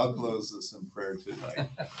 Okay, I'll close this in prayer tonight.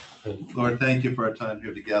 Lord, thank you for our time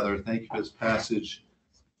here together. Thank you for this passage.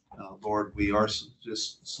 Lord, we are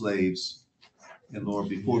just slaves And Lord,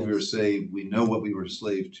 before we were saved, we know what we were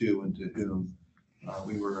slave to and to whom.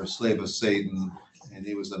 We were a slave of Satan, and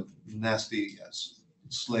he was a nasty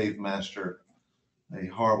slave master, a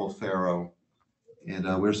horrible Pharaoh. And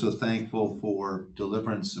we're so thankful for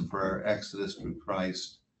deliverance and for our exodus through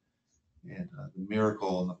Christ, and the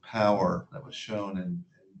miracle and the power that was shown in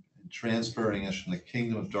transferring us from the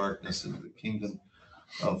kingdom of darkness into the kingdom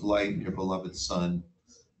of light, your beloved Son.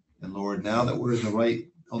 And Lord, now that we're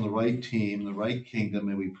on the right team, the right kingdom,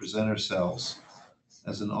 may we present ourselves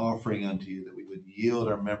as an offering unto you, that we would yield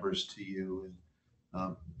our members to you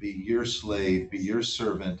and be your slave, be your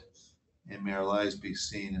servant, and may our lives be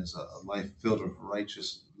seen as a life filled with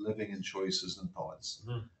righteous living and choices and thoughts.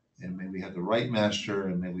 And may we have the right master,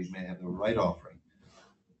 and may have the right offering.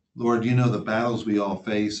 Lord, you know the battles we all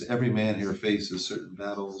face. Every man here faces certain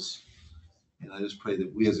battles. And I just pray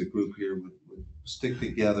that we as a group here would stick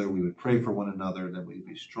together. We would pray for one another, that we'd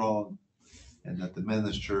be strong, and that the men of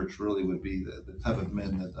this church really would be the type of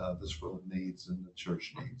men that this world needs and the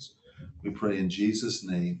church needs. We pray in Jesus'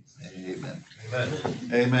 name. Amen. Amen.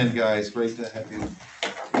 Amen, guys. Great to have you.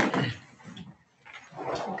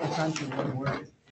 I think I found you one word.